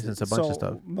they license a bunch of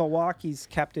stuff. Milwaukee's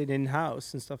kept it in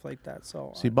house and stuff like that.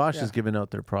 So See, Bosch yeah. is giving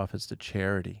out their profits to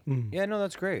charity. Yeah, no,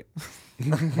 that's great.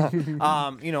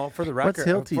 For the record,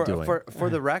 Hilti doing? For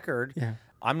the record, Yeah.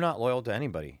 I'm not loyal to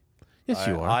anybody. Yes,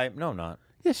 you are. No, I'm not.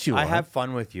 Yes, you I are. have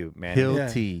fun with you, man.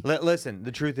 Hilti. Listen,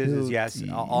 the truth is yes,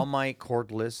 Hilti. all my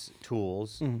cordless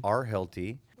tools are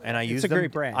Hilti. And I use a them.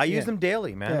 great brand, I use yeah. them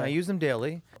daily, man. Yeah. I use them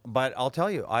daily. But I'll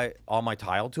tell you, all my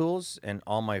tile tools and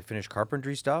all my finished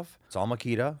carpentry stuff, it's all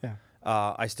Makita. Yeah.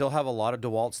 I still have a lot of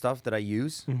DeWalt stuff that I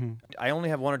use. I only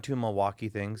have 1 or 2 Milwaukee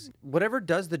things. Whatever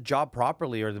does the job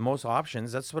properly or the most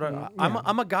options, that's what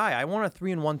I'm a guy. I want a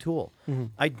 3-in-1 tool.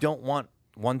 I don't want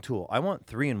one tool. I want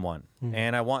 3-in-1,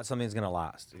 and I want something that's going to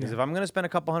last. Because if I'm going to spend a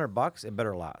couple $100, it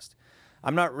better last.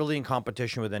 I'm not really in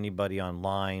competition with anybody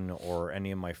online or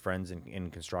any of my friends in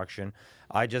construction.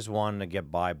 I just want to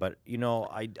get by. But, you know,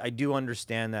 I do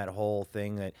understand that whole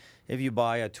thing that if you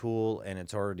buy a tool and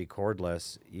it's already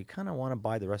cordless, you kind of want to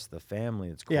buy the rest of the family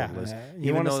that's cordless. You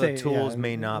even wanna though stay, the tools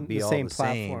may not be the all same the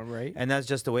same. platform, right? And that's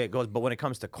just the way it goes. But when it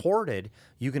comes to corded,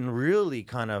 you can really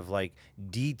kind of like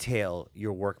detail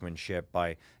your workmanship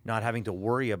by not having to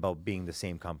worry about being the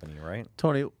same company, right?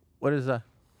 Tony, what is that?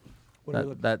 What are you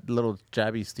looking- That little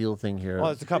jabby steel thing here.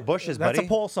 Well, it's to cut bushes, That's buddy. a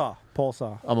pole saw. Pole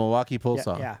saw. A Milwaukee pole Yeah,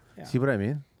 saw. yeah. See what I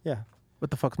mean? Yeah. What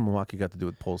the fuck's Milwaukee got to do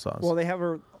with pole saws? Well, they have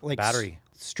a like Battery.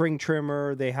 string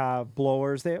trimmer. They have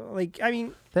blowers. They like. I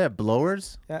mean, they have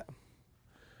blowers. yeah.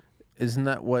 Isn't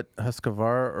that what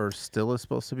Husqvarna or Still is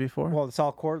supposed to be for? Well, it's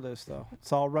all cordless though.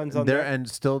 It's all runs on there there. and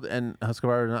Husqvarna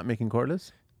are not making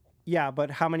cordless. Yeah, but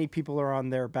how many people are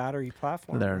on their battery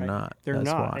platform? They're right? not. They're That's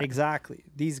not. why. Exactly.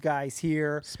 These guys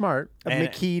here. Smart. And-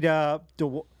 Makita,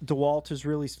 DeWalt is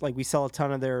really like we sell a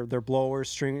ton of their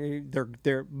blowers,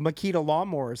 their Makita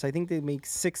lawnmowers. I think they make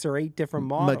 6 or 8 different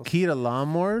models. Makita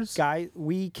lawnmowers. Guy,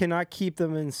 we cannot keep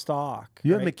them in stock.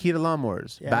 You have right? Makita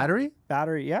lawnmowers. Yeah. Battery?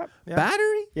 Battery, yeah.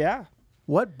 Battery? Yeah.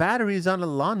 What battery is on a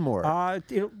lawnmower?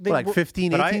 They like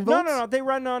 15, but 18 No, volts? no. They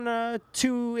run on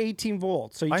 2 18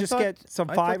 volts. So you I just thought- get some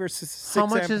I 5 thought- or 6. How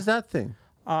much is that thing?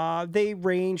 They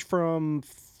range from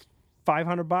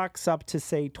 $500 up to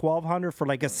say $1,200 for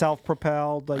like a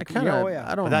self-propelled, like I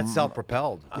don't. But that's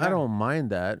self-propelled. I don't mind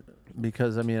that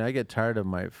because I mean I get tired of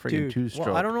my freaking Dude, 2-stroke.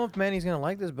 Well, I don't know if Manny's going to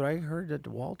like this, but I heard that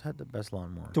DeWalt had the best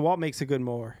lawnmower. DeWalt makes a good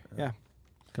mower. Yeah.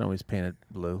 Can always paint it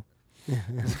blue.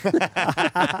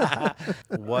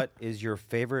 What is your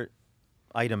favorite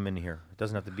item in here? It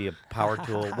doesn't have to be a power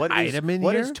tool. What is, Item in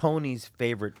what here? is Tony's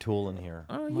favorite tool in here?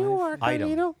 Oh, you are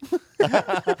Item.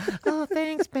 oh,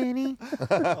 thanks, Benny.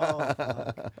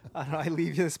 I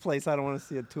leave this place. I don't want to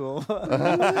see a tool.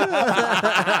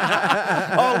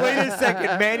 Oh, wait a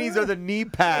second. Manny's are the knee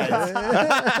pads.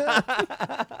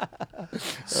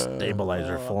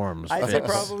 Stabilizer forms. I'd say fits.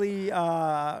 probably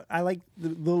I like the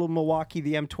little Milwaukee,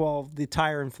 the M12, the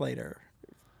tire inflator.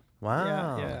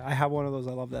 Wow. Yeah, I have one of those.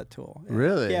 I love that tool. Yeah.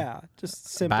 Really? Yeah, just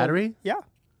simple. Battery? Yeah.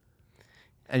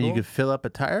 And you could fill up a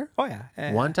tire. Oh yeah.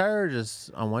 Yeah. One tire or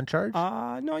just on one charge?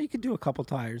 No, you could do a couple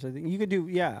tires. I think you could do.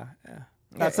 Yeah.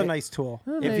 That's a nice tool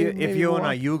If you own a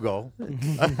Yugo,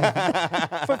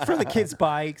 for the kids'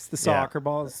 bikes, the soccer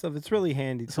balls, and stuff. It's really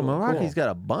handy. So tool. Milwaukee's got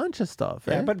a bunch of stuff.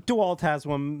 Yeah, eh? but DeWalt has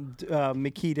one.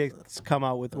 Makita's come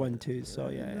out with one too. So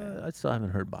yeah. I still haven't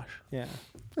heard Bosch. Yeah.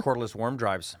 cordless worm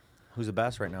drives. Who's the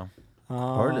best right now?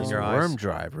 Cordless your eyes. worm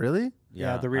drive, really?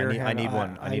 Yeah, the rear I hand, need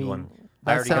one. I need one.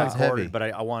 That I already sounds got corded, heavy. but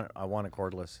I want a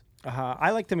cordless.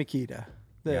 I like the Makita.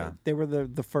 Yeah. They were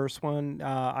the first one.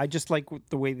 I just like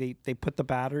the way they put the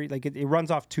battery. Like it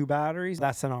runs off 2 batteries.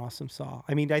 That's an awesome saw.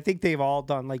 I mean, I think they've all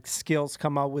done like Skills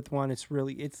come out with one. It's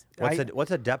really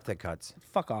What's a depth it cuts?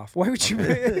 fuck off. Why would you?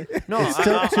 No,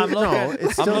 I'm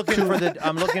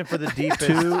looking for the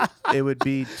deepest. It would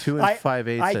be 2 and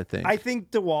 5/8, I think. I think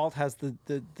DeWalt has the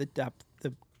depth.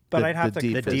 But The- I'd have the to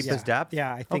deepest. The deepest depth?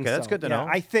 Yeah, I think Okay, so. that's good to Yeah, know.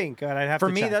 I think, but I'd have For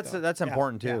to me, check, that's though.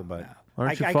 important too. But Why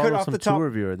don't you I could follow off some the top- tool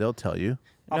reviewer? They'll tell you.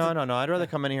 no. I'd rather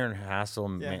come in here and hassle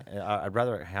him. Yeah. I'd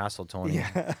rather hassle Tony.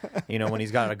 You know, when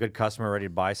he's got a good customer ready to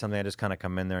buy something, I just kind of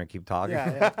come in there and keep talking.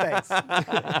 Yeah, thanks.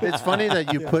 It's funny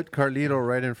that you put Carlito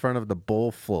right in front of the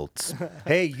bowl floats.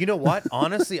 Hey, you know what?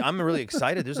 Honestly, I'm really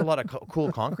excited. There's a lot of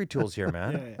cool concrete tools here,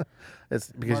 man. It's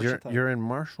because Marshalltown. you're in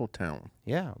Marshalltown.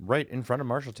 Yeah, right in front of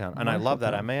Marshalltown. And I love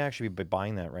that. I may actually be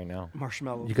buying that right now.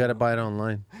 Marshmallow. You got to buy it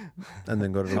online and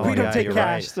then go to the Oh, we website. don't yeah, take you're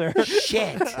cash, right. sir.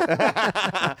 Shit.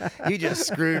 You just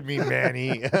screwed me,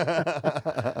 Manny.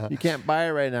 You can't buy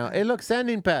it right now. Hey, look,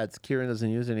 sanding pads. Kieran doesn't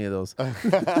use any of those.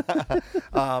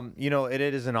 You know, it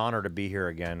is an honor to be here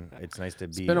again. It's nice to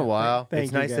be. It's been a while. Thank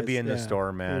It's you, nice to guys. be in the Yeah.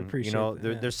 store, We man. You appreciate know,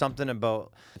 that, yeah. there's something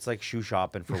about it's like shoe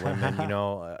shopping for women. You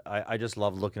know, I just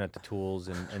love looking at the tools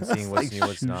and seeing what's new,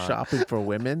 what's shoe not. shopping for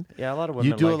women. Yeah, a lot of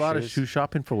women. You do like a lot of shoes. shoe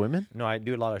shopping for women? No, I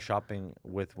do a lot of shopping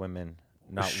with women,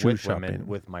 not Shoe with shopping. women,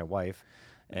 with my wife,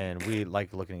 and we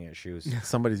like looking at shoes.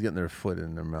 Somebody's getting their foot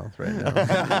in their mouth right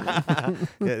now.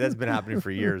 Yeah, that's been happening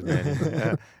for years,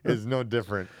 man. It's no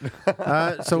different.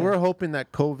 So we're hoping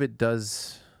that COVID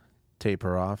does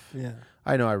taper off. Yeah.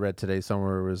 I know I read today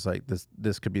somewhere it was like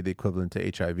this could be the equivalent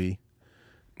to HIV,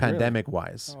 pandemic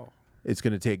wise. Oh. It's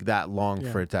going to take that long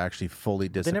for it to actually fully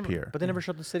disappear. But they never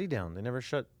shut the city down. They never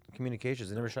shut communications.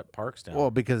 They never shut parks down.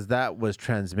 Well, because that was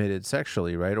transmitted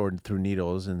sexually, right? Or through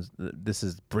needles. And this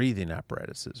is breathing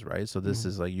apparatuses, right? So this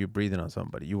is like you breathing on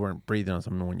somebody. You weren't breathing on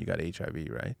someone when you got HIV,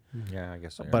 right? Yeah, I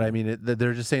guess so. But I mean,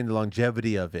 they're just saying the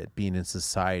longevity of it being in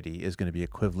society is going to be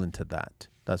equivalent to that.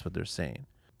 That's what they're saying.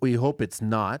 We hope it's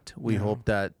not. We hope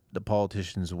that the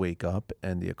politicians wake up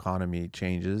and the economy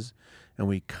changes and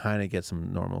we kind of get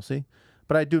some normalcy.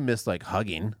 But I do miss like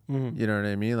hugging. You know what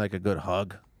I mean? Like a good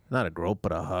hug. Not a grope,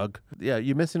 but a hug. Yeah,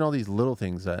 you're missing all these little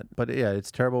things but yeah,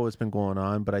 it's terrible what's been going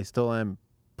on, but I still am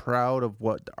proud of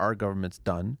what our government's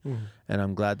done. And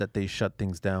I'm glad that they shut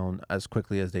things down as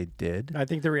quickly as they did. I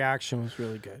think the reaction was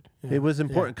really good. Yeah. It was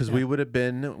important because we would have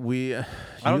been,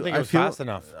 I don't think it was fast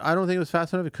enough. I don't think it was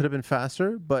fast enough. It could have been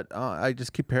faster, but I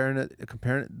just keep comparing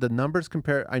it. The numbers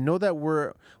compare. I know that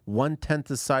we're 1/10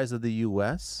 the size of the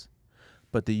U.S.,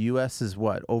 but the U.S. is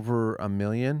what, over 1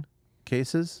 million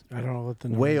cases? I don't know what the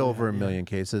Way number over 1 million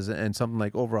cases and something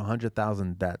like over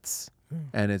 100,000 deaths,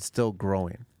 and it's still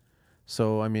growing.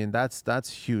 So I mean that's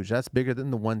huge. That's bigger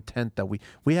than the 1/10 that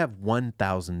we have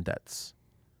 1,000 deaths,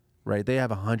 right? They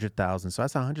have 100,000, so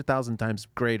that's 100,000 times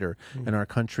greater, and our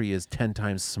country is 10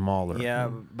 times smaller. Yeah,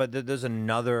 but there's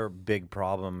another big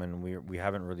problem, and we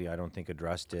haven't really, I don't think,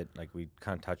 addressed it. Like we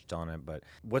kind of touched on it, but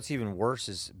what's even worse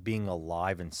is being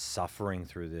alive and suffering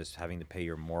through this, having to pay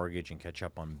your mortgage and catch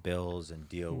up on bills and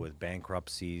deal with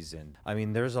bankruptcies. And I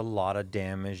mean, there's a lot of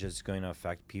damage that's going to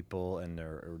affect people and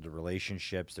their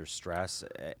relationships, their stress,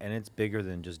 and it's bigger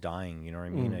than just dying. You know what I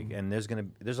mean? Like, and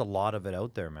there's a lot of it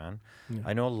out there, man.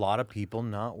 I know a lot of people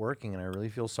not working, and I really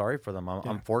feel sorry for them.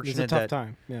 I'm fortunate it's a tough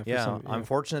time. I'm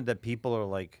fortunate that people are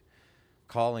like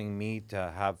calling me to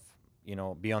have,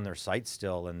 be on their site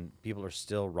still, and people are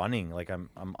still running. Like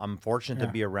I'm fortunate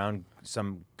to be around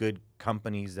some good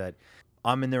companies that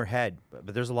I'm in their head,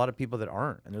 but there's a lot of people that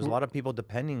aren't, and there's a lot of people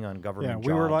depending on government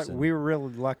jobs. We were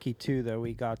really lucky too that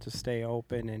we got to stay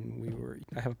open, and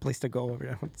I have a place to go. I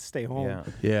don't have to stay home. Yeah.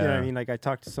 You know what I mean? Like I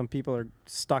talked to some people that are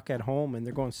stuck at home and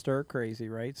they're going stir crazy,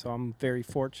 right? So I'm very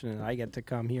fortunate. I get to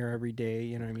come here every day.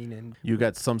 You know what I mean? And You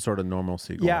got some sort of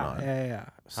normalcy going on. Yeah.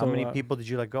 How many people did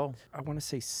you let go? I want to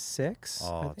say 6.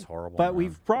 Oh, it's horrible. But man.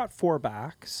 we've brought 4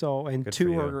 back. So and Good for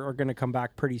 2 you. are going to come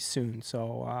back pretty soon.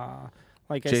 So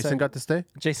like I Jason said, got to stay?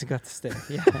 Jason got to stay.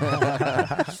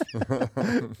 Yeah.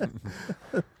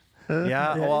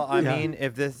 Yeah, well, I mean,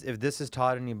 if this has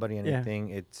taught anybody anything,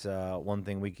 it's one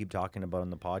thing we keep talking about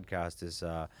on the podcast is,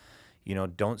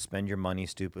 don't spend your money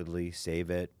stupidly.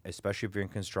 Save it, especially if you're in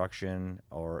construction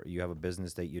or you have a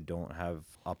business that you don't have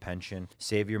a pension.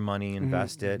 Save your money,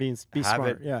 invest it. Be have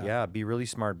smart, it. yeah. Be really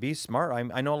smart. Be smart.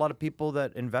 I know a lot of people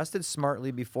that invested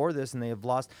smartly before this, and they have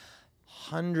lost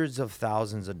hundreds of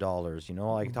thousands of dollars.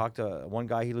 I talked to one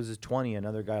guy, he loses 20,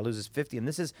 another guy loses 50, and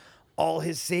this is all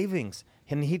his savings.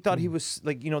 And he thought he was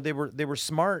like, they were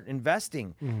smart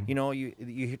investing.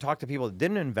 You talk to people that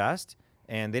didn't invest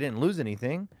and they didn't lose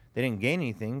anything, they didn't gain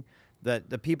anything. That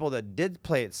the people that did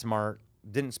play it smart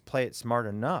didn't play it smart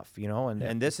enough,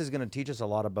 and this is going to teach us a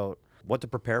lot about what to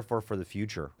prepare for the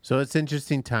future. So it's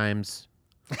interesting times.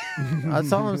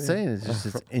 That's all I'm saying.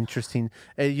 It's interesting.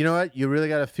 And you know what? You really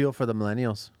got to feel for the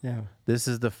millennials. Yeah. This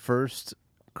is the first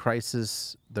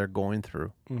crisis they're going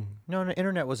through. No, the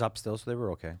internet was up still, so they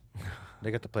were okay.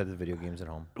 They got to play the video games at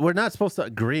home. We're not supposed to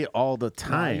agree all the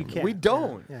time. can't. We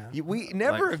don't. Yeah. We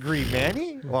never agree,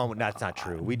 Manny. Well, that's not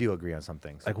true. We do agree on some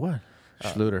things. Like what?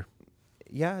 Schluter.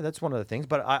 Yeah, that's one of the things.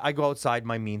 But I go outside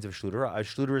my means of Schluter.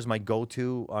 Schluter is my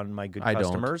go-to on my good I don't.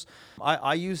 customers.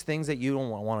 I use things that you don't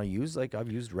want to use. Like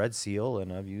I've used Red Seal,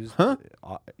 and I've used, I've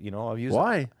used.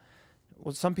 Why?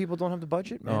 Well, some people don't have the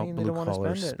budget, man. Oh, and they blue don't want to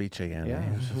collar spend it. speech again. Yeah.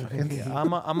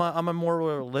 man. I'm a more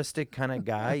realistic kind of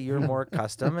guy. You're more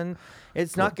custom, and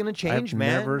it's not going to change, I've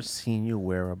man. never seen you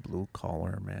wear a blue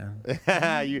collar, man.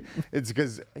 It's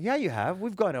because you have.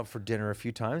 We've gone out for dinner a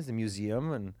few times, the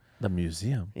museum, and The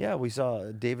museum. yeah, we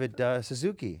saw David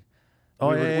Suzuki. Oh,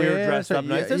 we were dressed up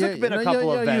nice. There's been a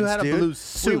couple of events, you had a dude. blue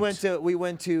suit. We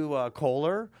went to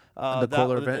Kohler. The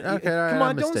Kohler event. Okay, come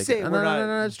on, don't say no, we're not.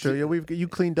 No, that's true. Yeah, you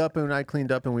cleaned up and I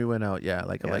cleaned up and we went out. Yeah,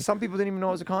 like Some people didn't even know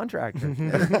I was a contractor.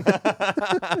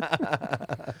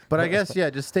 But I guess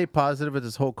just stay positive with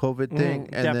this whole COVID thing,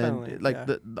 and definitely,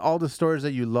 then all the stories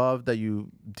that you love that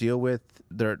you deal with,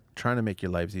 they're trying to make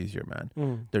your lives easier,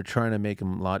 man. They're trying to make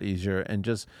them a lot easier, and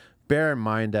just bear in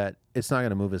mind that it's not going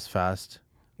to move as fast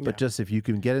But just if you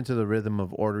can get into the rhythm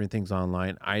of ordering things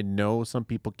online, I know some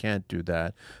people can't do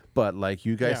that. But like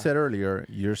you guys said earlier,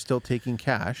 you're still taking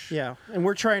cash. Yeah, and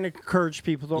we're trying to encourage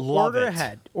people to Love order it.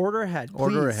 ahead. Order ahead.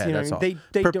 Order please. ahead, You know that's what I mean? all.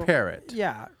 They Prepare don't, it.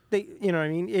 Yeah. You know what I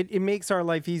mean? It makes our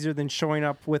life easier than showing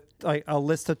up with like a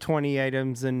list of 20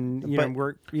 items and,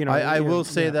 I will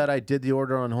say that I did the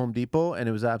order on Home Depot and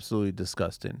it was absolutely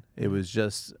disgusting. It was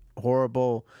just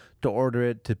horrible to order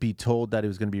it, to be told that it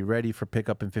was going to be ready for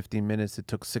pickup in 15 minutes. It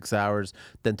took 6 hours.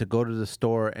 Then to go to the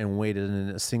store and wait in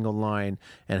a single line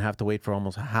and have to wait for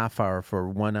almost a half hour for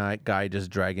one guy just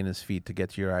dragging his feet to get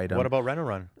to your item. What about Rent a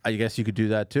Run? I guess you could do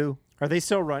that too. Are they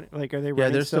still running? Like, are they running? Yeah,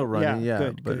 they're still running.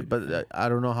 Yeah, good. but I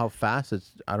don't know how fast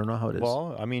it's. I don't know how it is.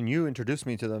 Well, I mean, you introduced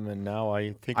me to them, and now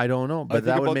I think I don't know, but think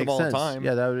that would about make them all the sense. time.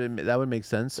 Yeah, that would make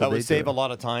sense. So that they would save do. a lot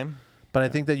of time. But I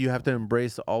think that you have to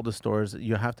embrace all the stores.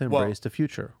 You have to embrace the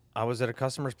future. I was at a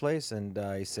customer's place, and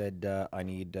I said, I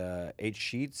need 8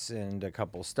 sheets and a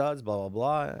couple studs, blah, blah,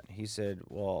 blah. He said,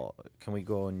 well, can we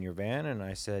go in your van? And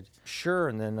I said, sure.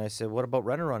 And then I said, what about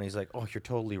Rent a Run? He's like, oh, you're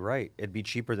totally right. It'd be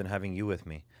cheaper than having you with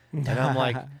me. And I'm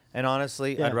like, and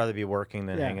honestly, I'd rather be working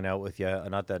than hanging out with you.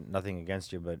 Not that nothing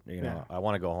against you, but I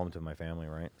want to go home to my family,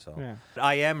 right? So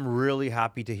I am really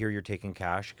happy to hear you're taking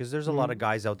cash, because there's a lot of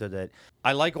guys out there that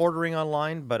I like ordering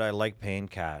online, but I like paying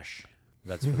cash.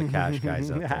 That's for the cash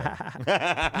guys out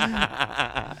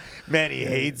there. Man, he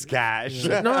hates cash.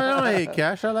 No, I hate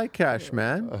cash. I like cash,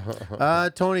 man.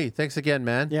 Tony, thanks again,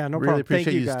 man. Yeah, no really problem. Appreciate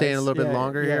Thank you, you guys. staying a little bit Yeah,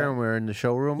 longer here, and we're in the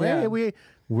showroom. Yeah. Hey,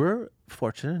 we're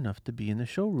fortunate enough to be in the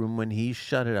showroom when he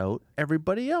shutted out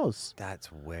everybody else.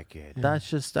 That's wicked.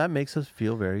 That makes us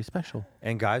feel very special.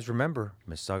 And guys, remember,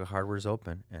 Mississauga Hardware is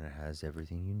open, and it has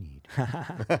everything you need.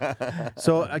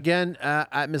 So again,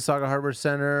 at Mississauga Hardware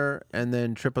Center, and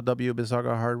then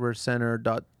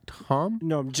www.mississaugaHardwareCenter.com.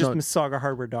 No, just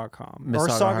MississaugaHardware.com. Or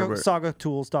Mississauga Hardware.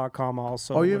 SagaTools.com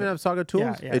also. Oh, you even have Saga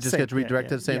Tools? Yeah, It just same, gets redirected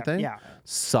to the same thing? Yeah.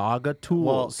 Saga Tools.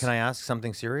 Well, can I ask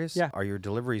something serious? Yeah. Are your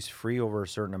deliveries free over a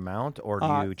certain amount, or do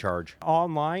you charge?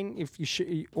 Online, if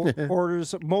you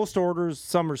orders, most orders,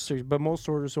 some are serious, but most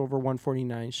orders over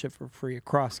 $149 ship for free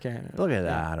across Canada. Look at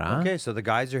that, huh? Okay, so the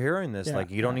guys are hearing this. Yeah,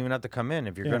 Like, you don't even have to come in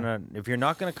if you're if you're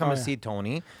not gonna come and see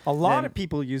Tony. A lot then- of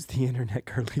people use the internet,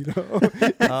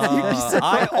 Carlito.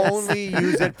 I only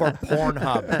use it for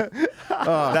Pornhub.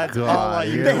 That's all I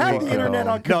use. They have the internet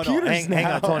on No, computers hang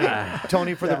on, Tony.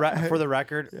 Tony, for the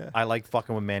record, I like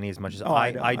fucking with Manny as much as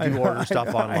I do order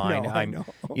stuff online. I know.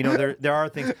 There are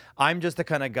things. I'm just the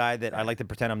kind of guy that I like to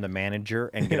pretend I'm the manager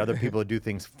and get other people to do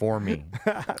things for me.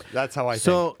 That's how I think.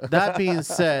 So that being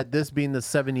said, this being the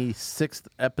 76th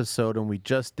episode, and we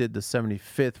just did the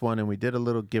 75th one, and we did a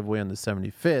little giveaway on the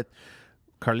 75th.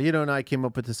 Carlito and I came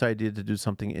up with this idea to do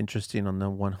something interesting on the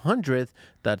 100th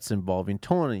that's involving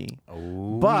Tony.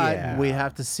 But we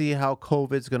have to see how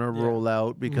COVID's going to roll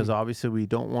out, because obviously we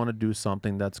don't want to do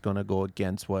something that's going to go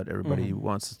against what everybody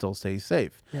wants to still stay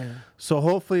safe. Yeah. So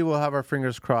hopefully we'll have our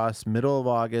fingers crossed. Middle of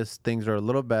August, things are a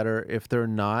little better. If they're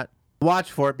not,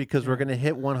 watch for it, because we're going to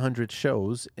hit 100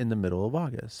 shows in the middle of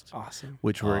August. Awesome.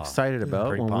 Which we're excited about.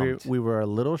 pretty When pumped. we were a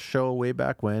little show way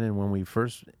back when, and when we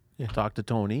first talked to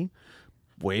Tony,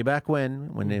 way back when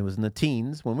it was in the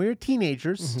teens, when we were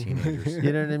teenagers. You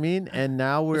know what I mean? And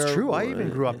now we're... It's true. I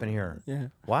even grew up in here. Yeah.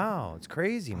 Wow, it's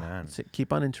crazy, man.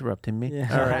 Keep on interrupting me. Yeah.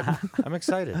 All right. I'm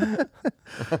excited.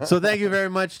 So thank you very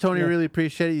much, Tony. Really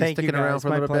appreciate it. Thank you, sticking around guys. for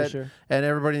a My little pleasure. bit. And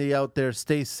everybody out there,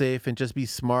 stay safe and just be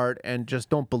smart, and just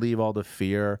don't believe all the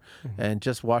fear, and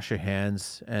just wash your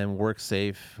hands and work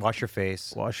safe. Wash your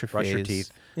face. Wash your Brush your face.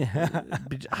 teeth.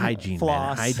 Hygiene,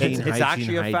 Floss. man. Hygiene, It's hygiene,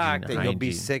 actually a hygiene, fact that you'll be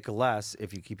hygiene. sick less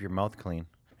if you keep your mouth clean.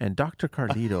 And Dr.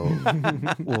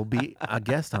 Carlito will be a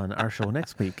guest on our show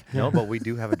next week. No, but we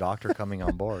do have a doctor coming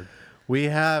on board. We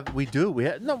can't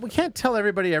tell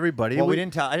everybody. Well, I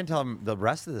didn't tell him the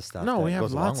rest of the stuff. No, that we have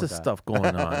goes along lots of with that. stuff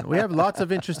going on. We have lots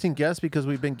of interesting guests, because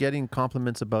we've been getting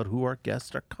compliments about who our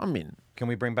guests are coming. Can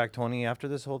we bring back Tony after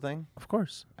this whole thing? Of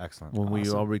course. Excellent. When we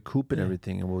all recoup and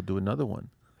everything, and we'll do another one.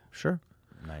 Sure.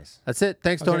 Nice. That's it.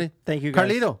 Thanks, Tony. Thank you,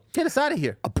 guys. Carlito, get us out of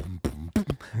here.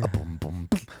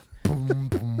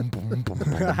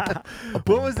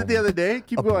 What was it the other day?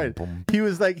 Keep going. He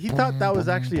was like, he thought that was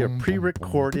actually a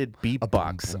pre-recorded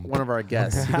beatbox. One of our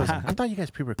guests. He goes, I thought you guys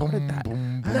pre-recorded that.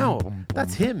 No,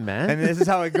 that's him, man. And this is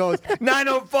how it goes.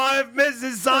 905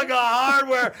 Mississauga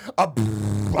Hardware.